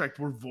contract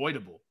were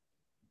voidable.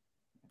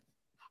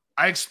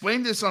 I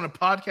explained this on a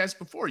podcast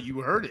before.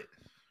 You heard it.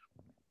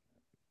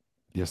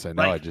 Yes, I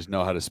know. I just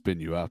know how to spin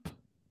you up.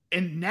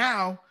 And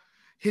now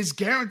his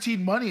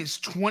guaranteed money is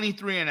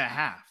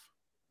 23.5.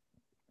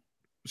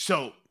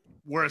 So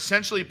we're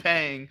essentially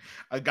paying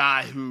a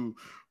guy who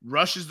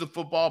rushes the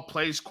football,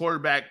 plays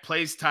quarterback,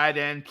 plays tight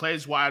end,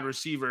 plays wide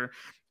receiver,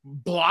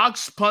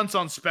 blocks punts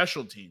on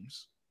special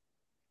teams,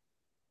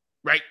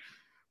 right?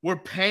 We're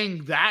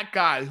paying that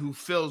guy who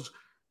fills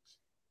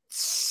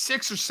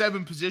 6 or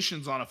 7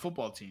 positions on a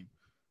football team,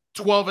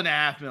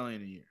 $12.5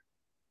 million a year.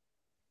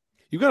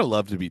 You gotta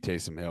love to be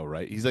Taysom Hill,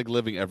 right? He's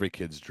living every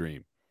kid's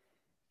dream,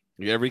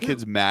 every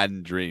kid's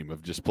Madden dream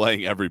of just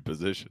playing every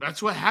position.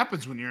 That's what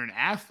happens when you're an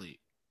athlete.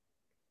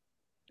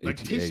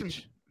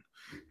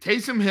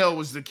 Taysom Hill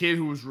was the kid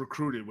who was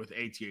recruited with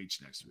ATH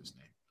next to his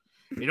name.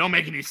 It don't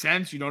make any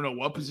sense. You don't know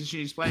what position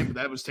he's playing, but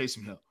that was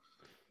Taysom Hill.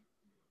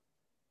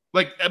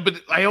 Like,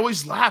 but I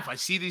always laugh. I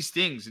see these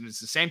things, and it's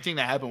the same thing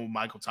that happened with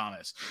Michael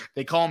Thomas.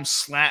 They call him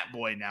Slant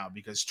Boy now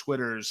because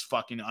Twitter is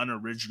fucking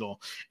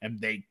unoriginal, and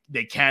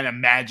they can't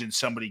imagine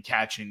somebody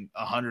catching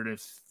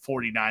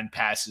 149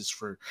 passes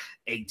for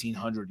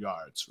 1,800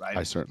 yards, right?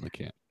 I certainly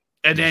can't.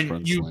 And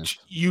then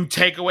you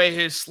take away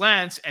his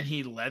slants, and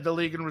he led the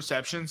league in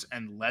receptions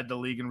and led the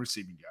league in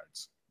receiving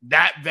yards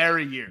that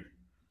very year.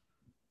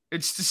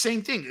 It's the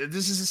same thing.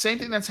 This is the same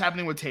thing that's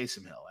happening with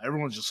Taysom Hill.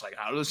 Everyone's just like,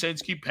 how do the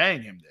Saints keep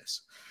paying him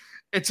this?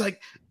 It's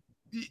like,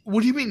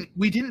 what do you mean?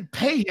 We didn't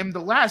pay him the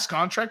last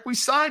contract we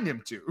signed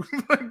him to.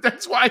 Like,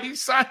 that's why he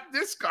signed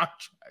this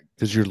contract.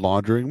 Because you're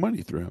laundering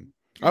money through him.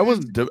 I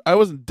wasn't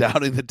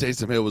doubting that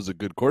Taysom Hill was a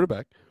good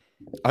quarterback.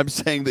 I'm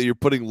saying that you're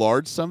putting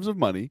large sums of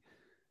money,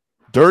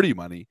 dirty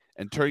money,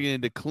 and turning it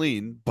into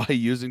clean by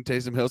using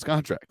Taysom Hill's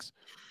contracts.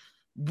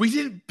 We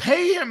didn't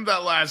pay him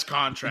that last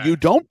contract. You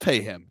don't pay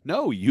him.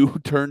 No, you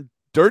turn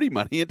dirty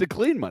money into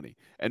clean money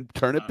and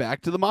turn it back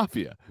to the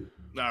mafia.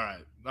 All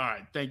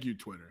right. Thank you,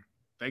 Twitter.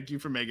 Thank you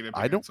for making it.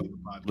 On the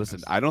podcast.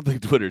 Listen, I don't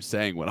think Twitter's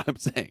saying what I'm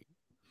saying.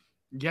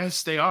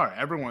 Yes, they are.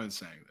 Everyone is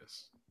saying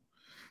this.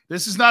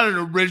 This is not an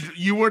original.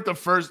 You weren't the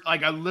first.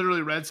 Like, I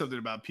literally read something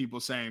about people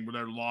saying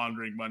they're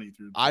laundering money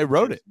through. I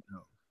wrote it.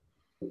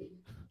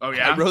 Oh,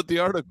 yeah? I wrote the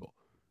article.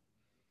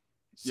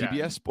 CBS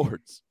Yeah.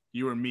 Sports.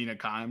 You were Mina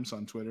Kimes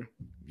on Twitter?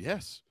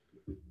 Yes.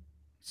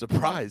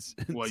 Surprise.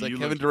 Well, it's like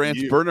Kevin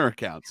Durant's burner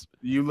accounts.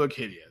 You look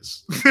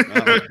hideous.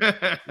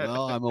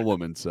 Well, I'm a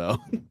woman, so.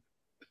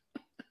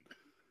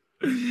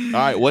 All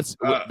right,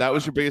 that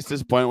was your biggest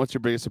disappointment? What's your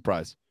biggest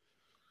surprise?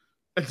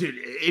 Dude,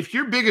 if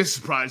your biggest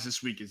surprise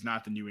this week is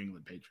not the New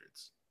England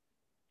Patriots.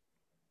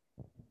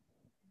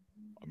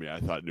 I mean, I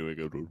thought New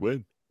England would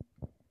win.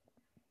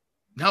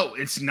 No,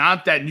 it's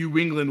not that New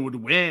England would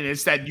win.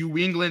 It's that New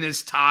England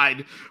is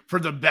tied for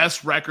the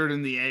best record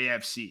in the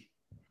AFC.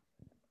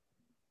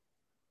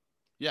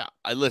 Yeah,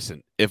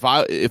 listen. If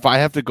I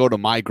have to go to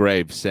my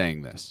grave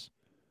saying this,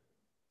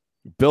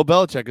 Bill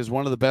Belichick is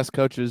one of the best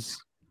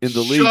coaches in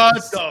the league.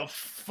 Shut the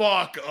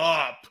fuck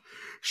up.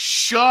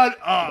 Shut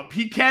up.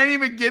 He can't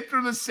even get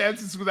through the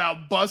sentence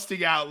without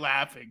busting out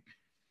laughing.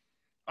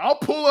 I'll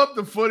pull up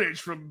the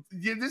footage from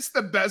this is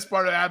the best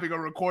part of having a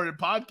recorded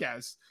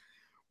podcast.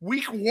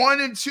 Week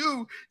 1 and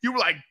 2, you were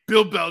like,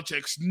 Bill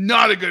Belichick's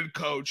not a good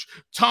coach.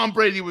 Tom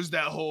Brady was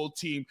that whole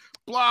team.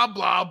 Blah,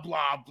 blah,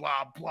 blah,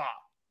 blah, blah.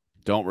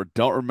 Don't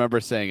remember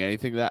saying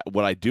anything that.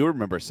 What I do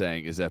remember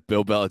saying is that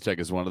Bill Belichick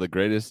is one of the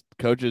greatest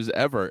coaches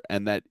ever,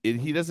 and that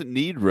he doesn't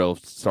need real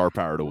star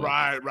power to win.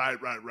 Right.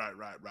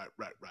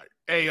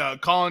 Hey,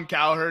 Colin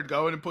Cowherd,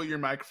 go in and put your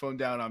microphone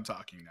down. I'm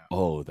talking now.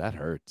 Oh, that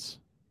hurts.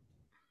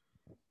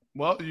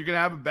 Well, you're going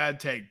to have a bad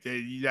take.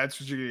 That's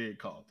what you're going to get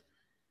called.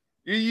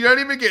 You don't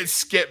even get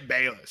Skip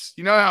Bayless.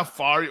 You know how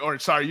far, you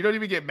don't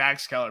even get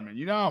Max Kellerman.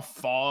 You know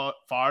how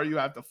far you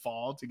have to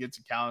fall to get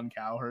to Colin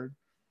Cowherd?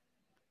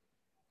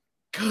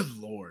 Good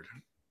Lord.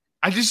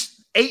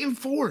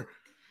 8-4.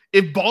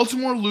 If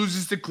Baltimore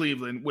loses to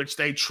Cleveland, which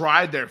they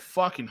tried their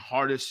fucking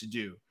hardest to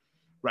do,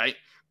 right?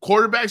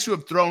 Quarterbacks who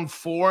have thrown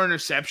 4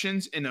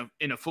 interceptions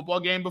in a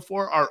football game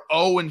before are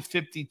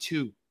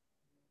 0-52.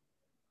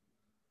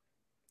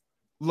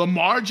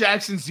 Lamar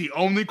Jackson's the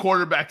only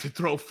quarterback to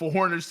throw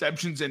 4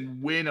 interceptions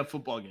and win a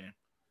football game.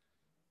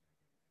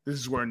 This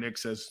is where Nick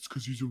says it's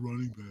because he's a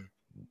running back.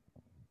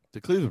 The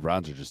Cleveland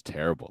Browns are just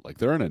terrible. Like,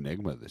 they're an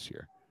enigma this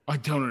year. I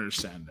don't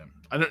understand them.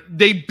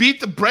 They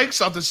beat the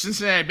brakes off the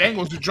Cincinnati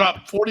Bengals, who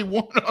dropped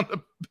 41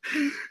 on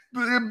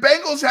the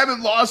Bengals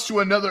haven't lost to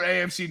another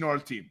AFC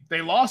North team.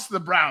 They lost to the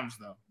Browns,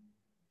 though.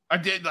 I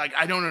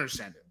don't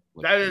understand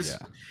it.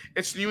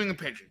 It's New England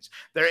Patriots.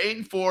 They're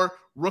 8-4,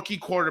 rookie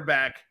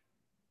quarterback.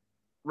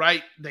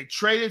 Right? They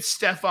traded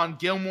Stephon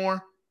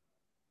Gilmore.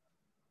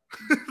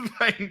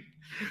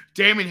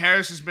 Damian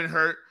Harris has been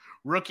hurt.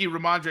 Rookie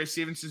Ramondre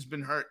Stevenson's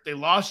been hurt. They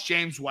lost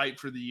James White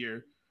for the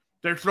year.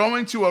 They're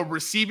throwing to a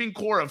receiving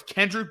core of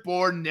Kendrick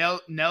Bourne,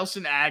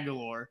 Nelson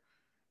Aguilar,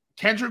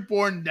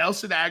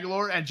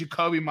 and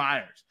Jacoby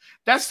Myers.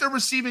 That's their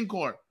receiving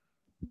core.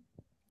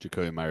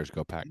 Jacoby Myers,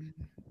 go Pack.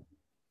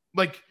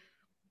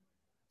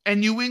 And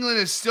New England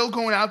is still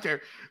going out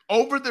there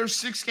over their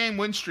 6-game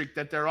win streak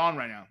that they're on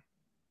right now.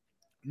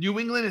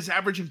 New England is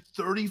averaging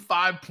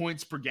 35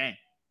 points per game.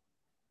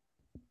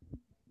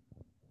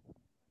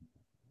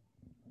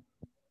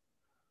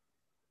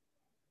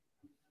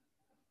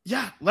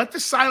 Yeah, let the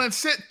silence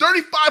sit.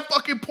 35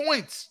 fucking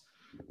points.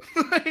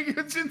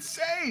 It's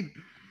insane.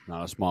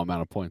 Not a small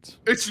amount of points.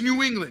 It's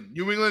New England.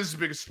 New England is the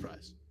biggest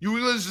surprise. New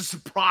England is the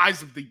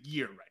surprise of the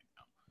year right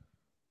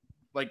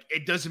now.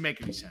 It doesn't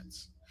make any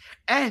sense.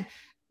 And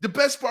the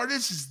best part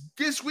is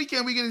this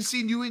weekend we're going to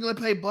see New England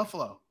play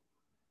Buffalo.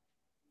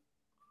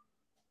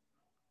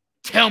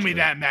 Tell me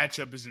that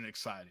matchup isn't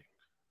exciting.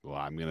 Well,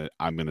 I'm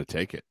gonna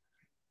take it.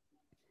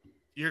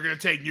 You're gonna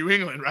take New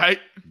England, right?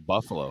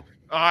 Buffalo.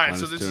 All right,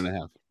 so this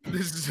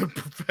is a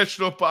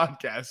professional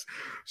podcast.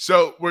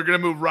 So we're gonna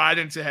move right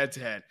into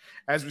head-to-head.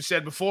 As we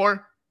said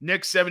before,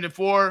 Nick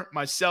 7-4,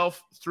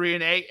 myself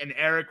 3-8, and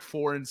Eric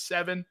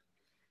 4-7.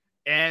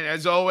 And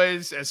as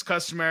always, as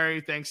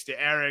customary, thanks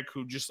to Eric,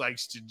 who just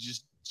likes to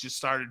just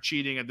started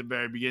cheating at the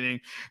very beginning.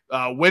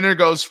 Winner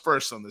goes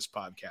first on this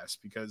podcast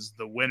because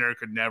the winner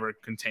could never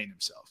contain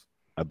himself.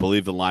 I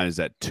believe the line is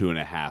at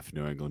 2.5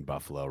 New England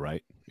Buffalo,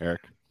 right,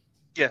 Eric?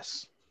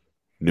 Yes.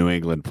 New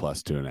England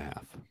plus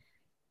 2.5.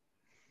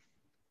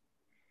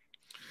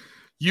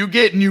 You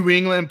get New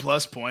England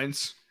plus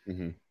points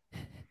Mm-hmm.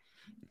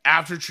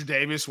 after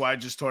Tre'Davious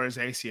White just tore his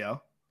ACL.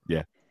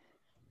 Yeah.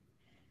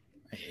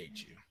 I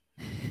hate you.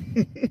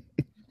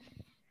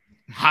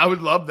 I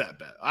would love that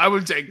bet. I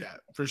would take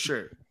that for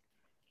sure.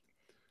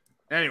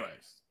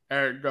 Anyways,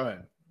 Eric, go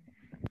ahead.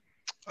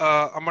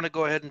 I'm gonna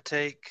go ahead and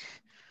take.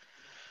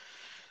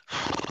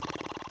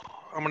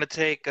 I'm gonna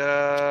take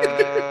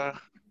Denver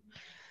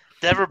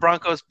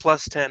Broncos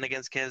plus 10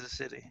 against Kansas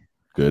City.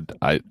 Good.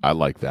 I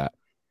like that.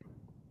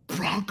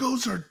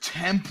 Broncos are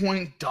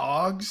 10-point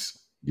dogs.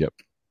 Yep.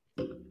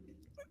 What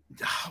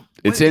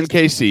It's is- in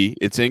KC.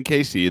 It's in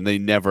KC, and they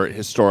never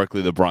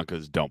historically the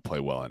Broncos don't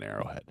play well in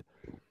Arrowhead.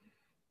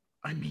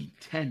 I mean,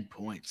 10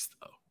 points,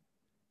 though.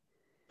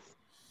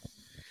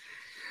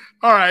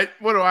 All right.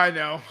 What do I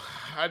know?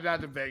 I'm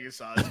not the Vegas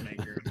odds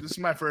maker. This is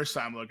my first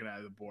time looking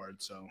at the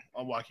board, so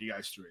I'll walk you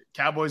guys through it.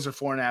 Cowboys are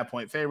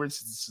 4.5-point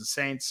favorites. It's the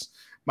Saints.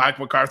 Mike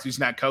McCarthy's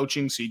not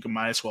coaching, so you can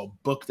might as well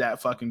book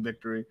that fucking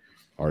victory.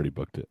 Already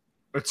booked it.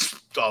 It's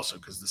also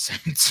because the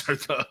Saints are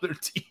the other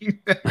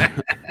team.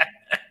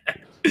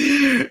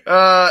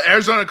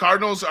 Arizona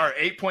Cardinals are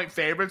 8-point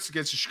favorites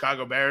against the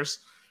Chicago Bears.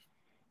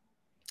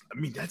 I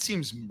mean, that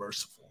seems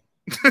merciful.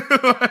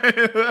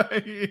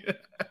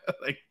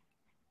 like,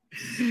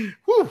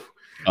 whew.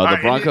 The All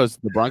right,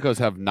 Broncos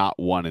have not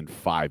won in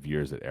 5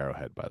 years at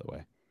Arrowhead, by the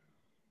way.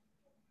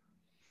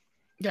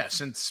 Yeah,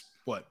 since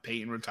what?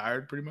 Peyton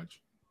retired, pretty much.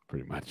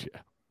 Pretty much,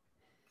 yeah.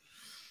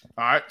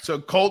 All right, so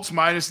Colts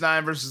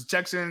 -9 versus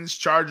Texans.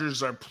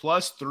 Chargers are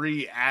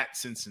 +3 at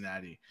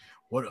Cincinnati.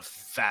 What a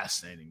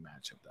fascinating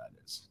matchup that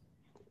is.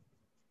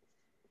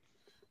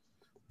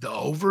 The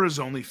over is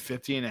only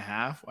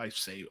 50.5. I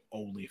say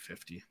only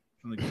 50.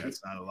 I think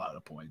that's not a lot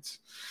of points.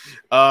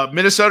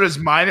 Minnesota is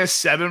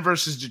 -7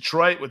 versus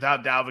Detroit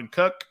without Dalvin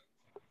Cook.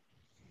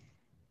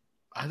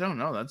 I don't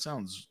know. That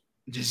sounds.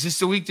 Is this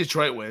the week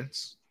Detroit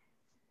wins?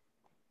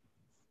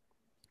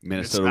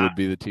 Minnesota would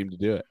be the team to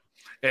do it.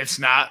 It's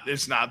not.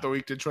 It's not the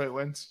week Detroit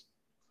wins.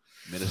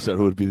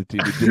 Minnesota would be the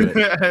team to do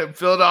it.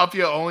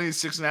 Philadelphia only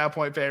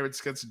 6.5-point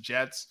favorites against the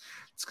Jets.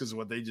 It's because of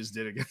what they just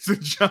did against the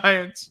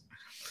Giants.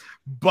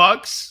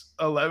 Bucks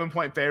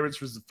 11-point favorites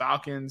versus the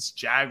Falcons.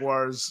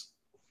 Jaguars.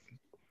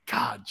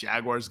 God,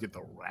 Jaguars get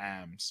the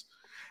Rams.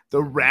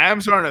 The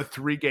Rams are on a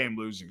 3-game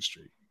losing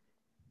streak.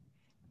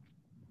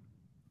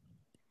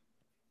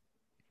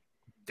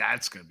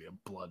 That's going to be a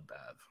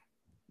bloodbath.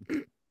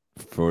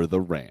 For the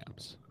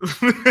Rams.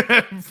 For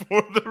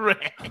the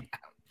Rams.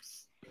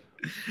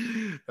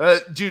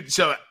 Dude,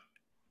 so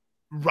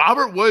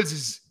Robert Woods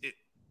is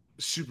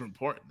super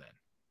important then.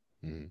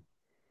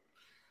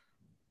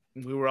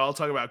 Mm-hmm. We were all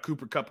talking about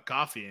Cooper Cup of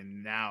Coffee,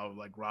 and now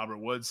like Robert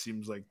Woods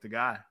seems like the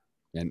guy.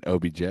 And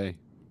OBJ.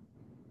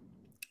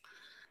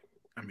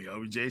 I mean,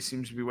 OBJ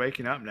seems to be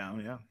waking up now,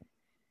 yeah.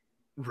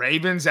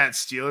 Ravens at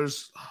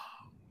Steelers.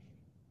 Oh,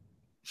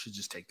 should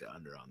just take the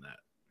under on that.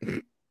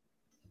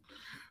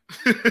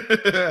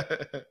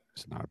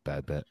 It's not a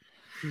bad bet.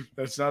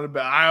 That's not a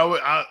bad.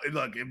 I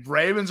look, if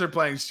Ravens are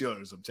playing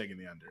Steelers, I'm taking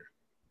the under.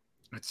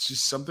 It's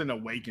just something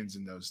awakens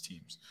in those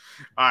teams.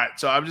 All right,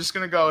 so I'm just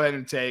gonna go ahead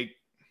and take.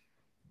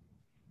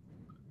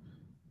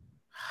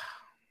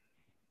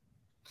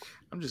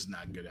 I'm just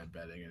not good at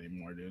betting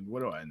anymore, dude.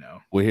 What do I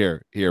know? Well,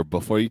 here.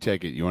 Before you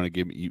take it, you want to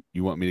give me?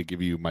 You want me to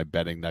give you my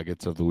betting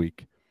nuggets of the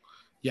week?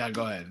 Yeah,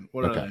 go ahead.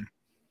 What are they?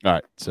 All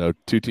right. So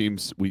 2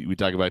 teams. We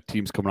talk about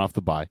teams coming off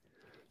the bye.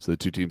 So the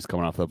 2 teams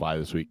coming off the bye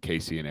this week: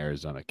 KC and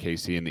Arizona.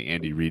 KC in the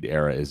Andy Reid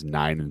era is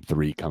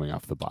 9-3 coming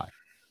off the bye,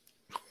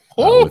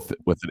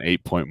 with an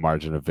 8-point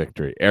margin of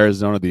victory.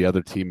 Arizona, the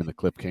other team in the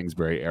Cliff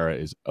Kingsbury era,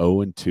 is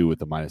 0-2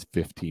 with a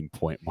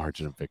 -15-point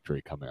margin of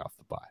victory coming off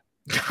the bye.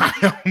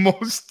 I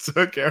almost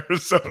took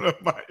Arizona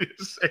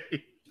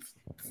 -8.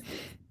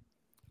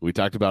 We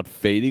talked about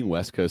fading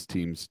West Coast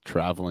teams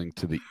traveling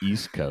to the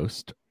East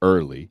Coast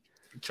early.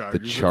 The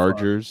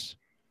Chargers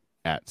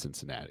at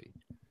Cincinnati.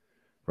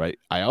 Right.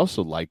 I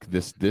also like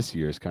this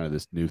year is kind of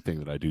this new thing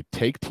that I do.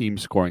 Take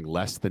teams scoring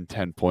less than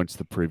 10 points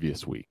the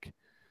previous week.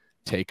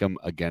 Take them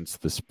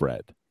against the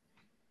spread.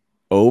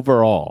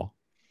 Overall,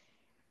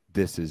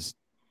 this is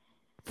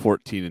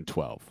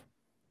 14-12.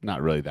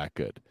 Not really that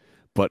good.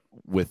 But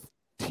with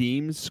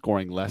teams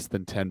scoring less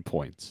than 10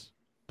 points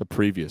the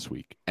previous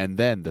week, and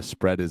then the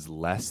spread is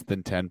less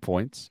than 10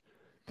 points,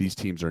 these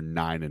teams are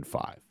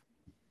 9-5.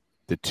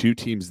 The 2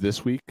 teams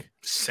this week,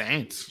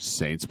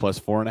 Saints plus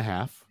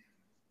 4.5.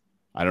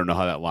 I don't know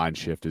how that line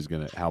shift is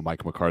how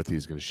Mike McCarthy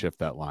is going to shift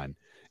that line.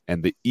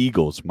 And the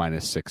Eagles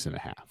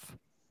 -6.5.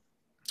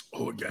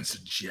 Oh, against the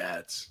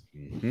Jets.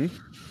 Mm-hmm.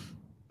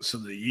 So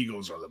the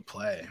Eagles are the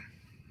play.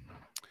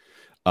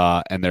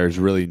 And there's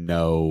really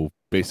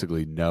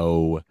basically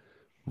no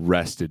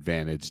rest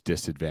advantage,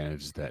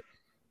 disadvantage that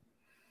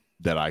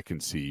that I can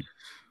see.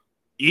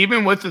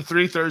 Even with the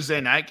 3 Thursday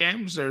night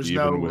games, there's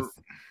Even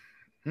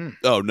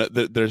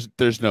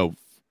there's no.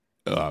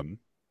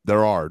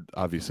 There are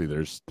obviously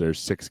there's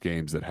 6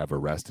 games that have a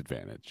rest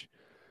advantage.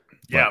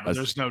 But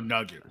there's no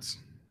Nuggets.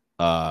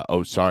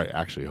 Sorry.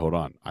 Actually, hold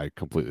on. I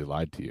completely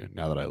lied to you.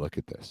 Now that I look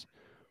at this,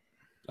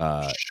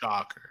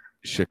 Shocker.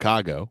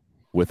 Chicago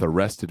with a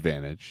rest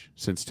advantage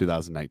since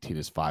 2019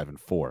 is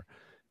 5-4.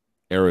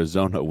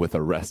 Arizona with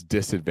a rest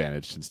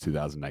disadvantage since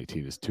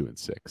 2019 is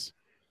 2-6.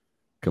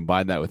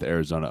 Combine that with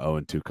Arizona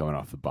 0-2 coming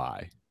off the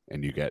bye,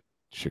 and you get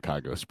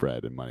Chicago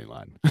spread and money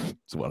line.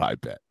 That's what I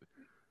bet.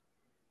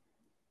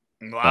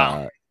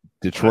 Wow.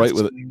 Detroit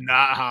That's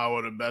not how I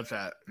would have bet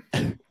that.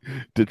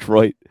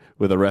 Detroit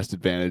with a rest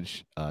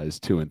advantage is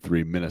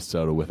 2-3.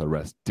 Minnesota with a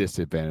rest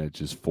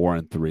disadvantage is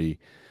 4-3.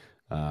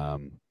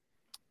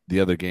 The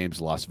other games,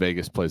 Las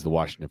Vegas plays the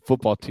Washington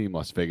football team.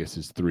 Las Vegas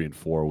is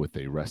 3-4 with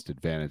a rest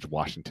advantage.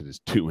 Washington is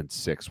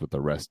 2-6 with a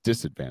rest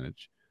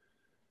disadvantage.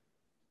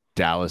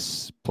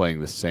 Dallas playing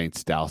the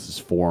Saints. Dallas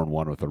is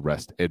 4-1 with a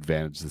rest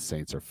advantage. The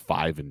Saints are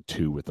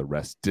 5-2 with a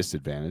rest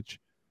disadvantage.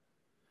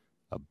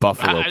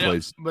 Buffalo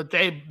plays, but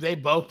they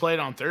both played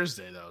on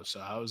Thursday though. So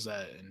how is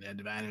that an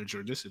advantage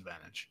or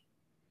disadvantage?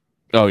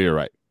 Oh, you're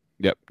right.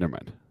 Yep, never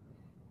mind.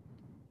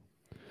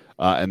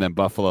 And then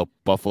Buffalo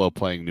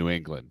playing New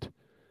England.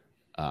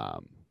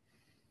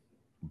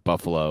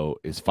 Buffalo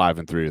is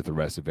 5-3 with the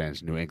rest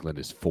advantage. New England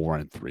is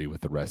 4-3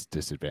 with the rest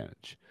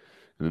disadvantage.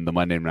 And then the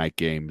Monday night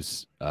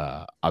games,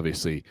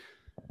 obviously,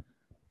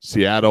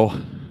 Seattle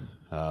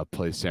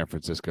plays San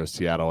Francisco.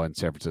 Seattle and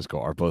San Francisco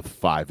are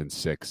both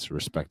 5-6,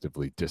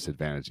 respectively,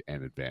 disadvantage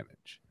and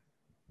advantage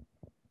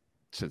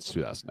since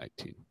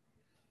 2019.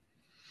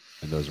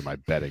 And those are my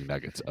betting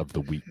nuggets of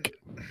the week.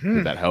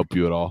 Did that help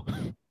you at all?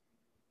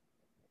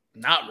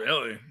 Not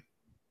really.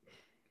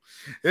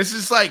 This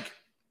is like,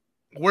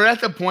 we're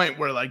at the point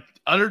where like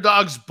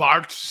underdogs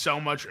barked so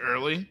much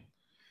early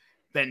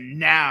that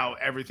now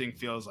everything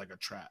feels like a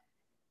trap.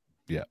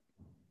 Yeah.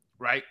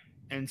 Right?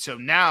 And so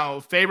now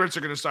favorites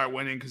are going to start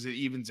winning because it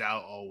evens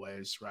out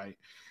always, right?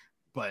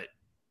 But,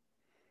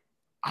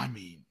 I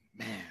mean,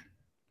 man,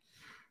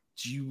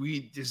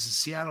 is the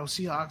Seattle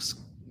Seahawks,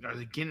 are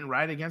they getting it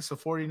right against the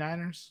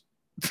 49ers?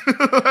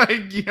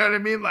 Like, you know what I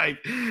mean? Like,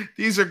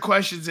 these are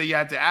questions that you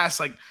have to ask.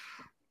 Like,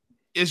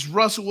 is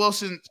Russell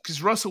Wilson,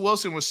 because Russell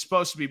Wilson was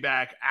supposed to be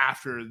back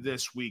after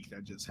this week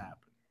that just happened.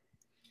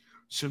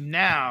 So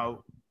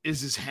now,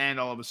 is his hand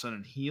all of a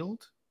sudden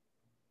healed?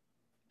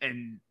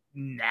 And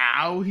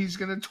now he's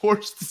going to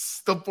torch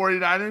the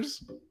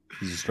 49ers?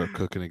 He's going to start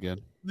cooking again?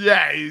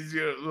 Yeah,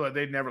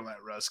 they'd never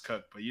let Russ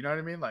cook, but you know what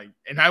I mean? Like,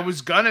 and I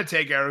was going to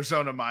take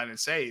Arizona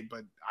 -8,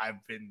 but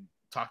I've been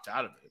talked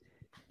out of it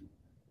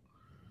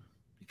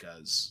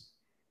because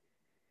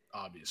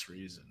obvious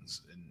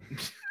reasons. And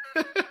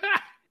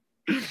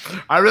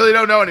I really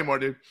don't know anymore,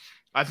 dude.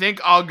 I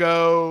think I'll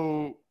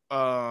go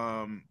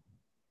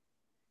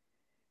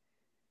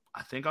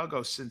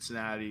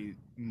Cincinnati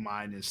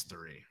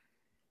 -3.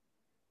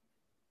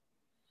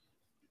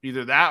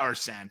 Either that or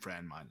San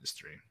Fran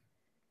 -3.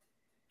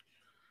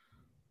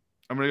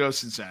 I'm going to go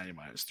Cincinnati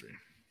 -3.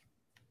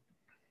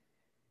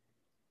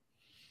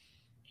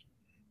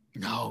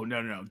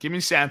 No. Give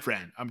me San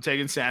Fran. I'm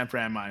taking San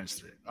Fran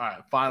 -3. All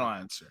right, final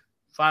answer.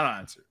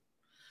 San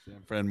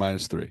Fran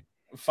 -3.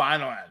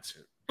 Final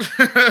answer.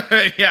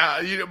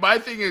 Yeah, my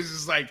thing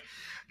is like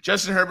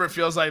Justin Herbert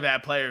feels like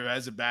that player who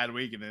has a bad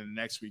week, and then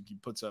the next week he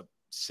puts up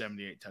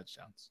 78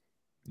 touchdowns.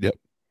 Yep,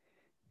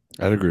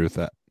 I'd agree with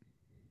that.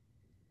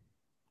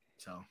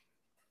 So, all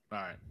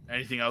right.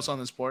 Anything else on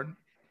this board?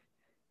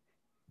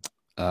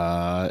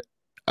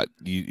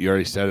 You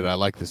already said it. I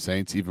like the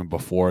Saints even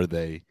before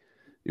the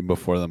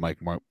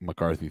Mike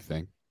McCarthy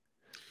thing.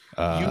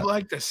 You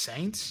like the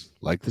Saints?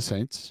 Like the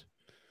Saints.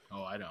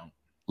 Oh, I don't.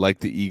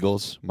 Like the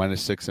Eagles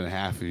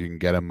 -6.5 if you can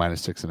get them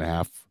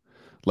 -6.5.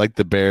 Like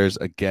the Bears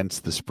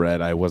against the spread.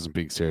 I wasn't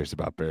being serious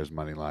about Bears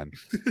money line.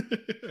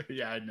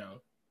 Yeah, I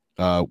know.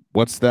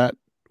 What's that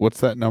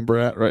number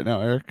at right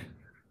now, Eric?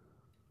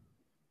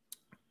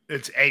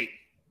 It's 8.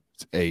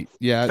 It's 8.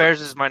 Yeah. Bears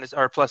is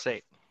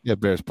 +8. Yeah,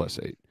 Bears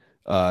 +8.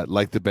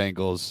 Like the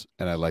Bengals,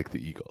 and I like the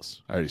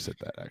Eagles. I already said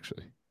that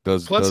actually.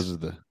 Those are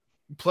the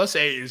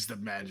 +8 is the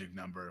magic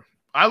number.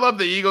 I love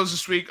the Eagles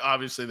this week.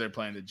 Obviously, they're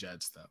playing the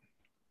Jets though.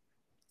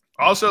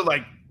 Also,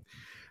 like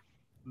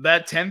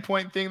that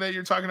 10-point thing that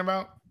you're talking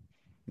about,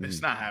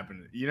 it's not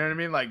happening. You know what I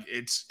mean? Like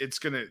this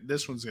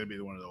one's gonna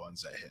be one of the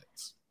ones that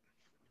hits.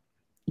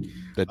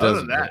 That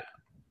doesn't.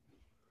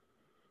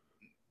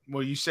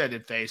 Well, you said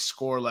if they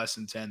score less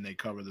than 10, they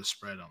cover the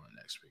spread on the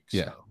next week.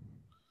 Yeah.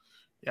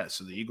 So,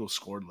 so the Eagles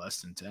scored less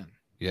than 10.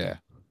 Yeah.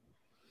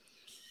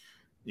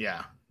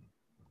 Yeah.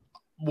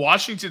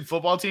 Washington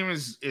football team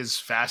is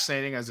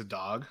fascinating as a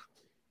dog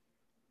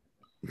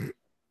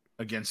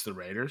against the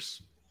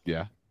Raiders.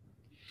 Yeah.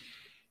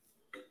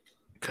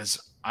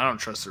 Because I don't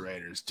trust the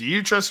Raiders. Do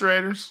you trust the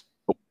Raiders?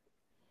 Nope.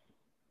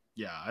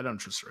 Yeah, I don't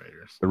trust the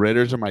Raiders. The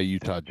Raiders are my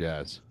Utah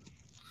Jazz.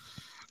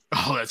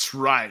 Oh, that's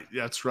right.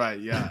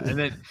 Yeah. And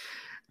then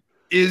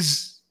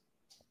is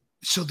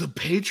So the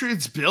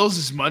Patriots Bills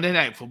is Monday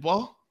Night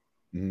Football.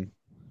 Mm-hmm.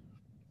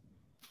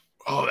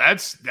 Oh,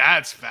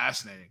 that's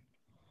fascinating.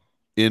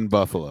 In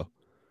Buffalo.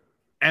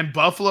 And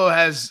Buffalo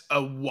has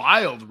a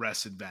wild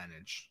rest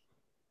advantage.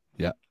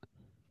 Yeah.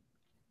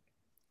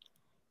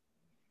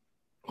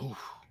 Ooh.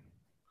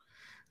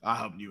 I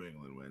hope New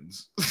England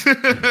wins.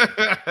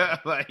 I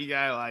like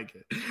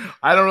it.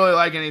 I don't really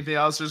like anything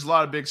else. There's a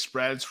lot of big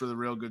spreads for the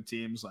real good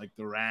teams like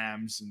the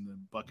Rams and the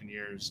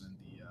Buccaneers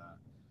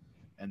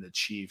and the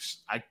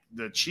Chiefs.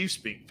 The Chiefs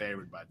being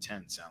favored by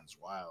 10 sounds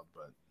wild,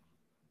 but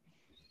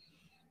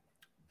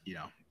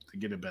to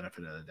get a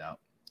benefit of the doubt.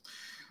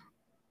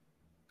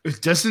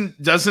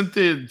 Doesn't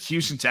the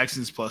Houston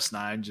Texans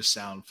 +9 just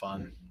sound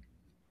fun?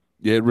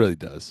 Yeah, it really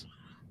does.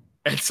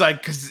 It's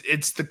like because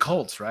it's the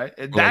Colts, right?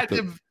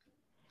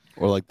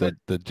 Or like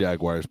the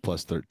Jaguars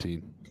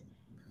 +13.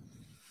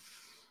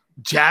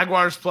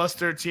 Jaguars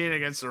 +13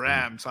 against the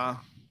Rams, huh?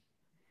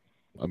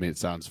 I mean, it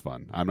sounds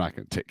fun. I'm not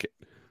going to take it.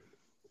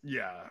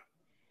 Yeah.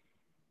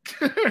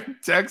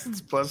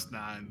 Texans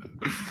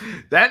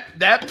 +9. That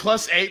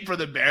 +8 for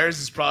the Bears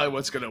is probably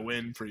what's going to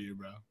win for you,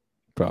 bro.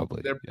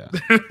 Probably. They're yeah.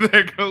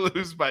 going to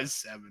lose by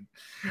 7.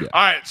 Yeah.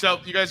 All right. So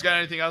you guys got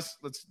anything else?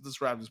 Let's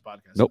wrap this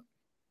podcast. Nope.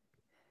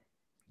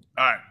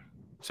 All right.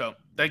 So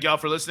thank y'all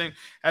for listening.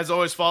 As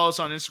always, follow us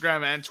on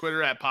Instagram and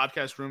Twitter at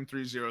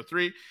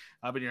podcastroom303.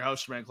 I've been your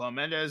host, Ryan Clone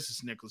Mendez. This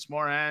is Nicholas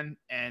Moran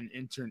and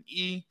intern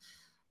E.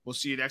 We'll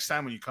see you next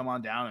time when you come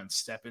on down and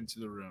step into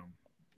the room.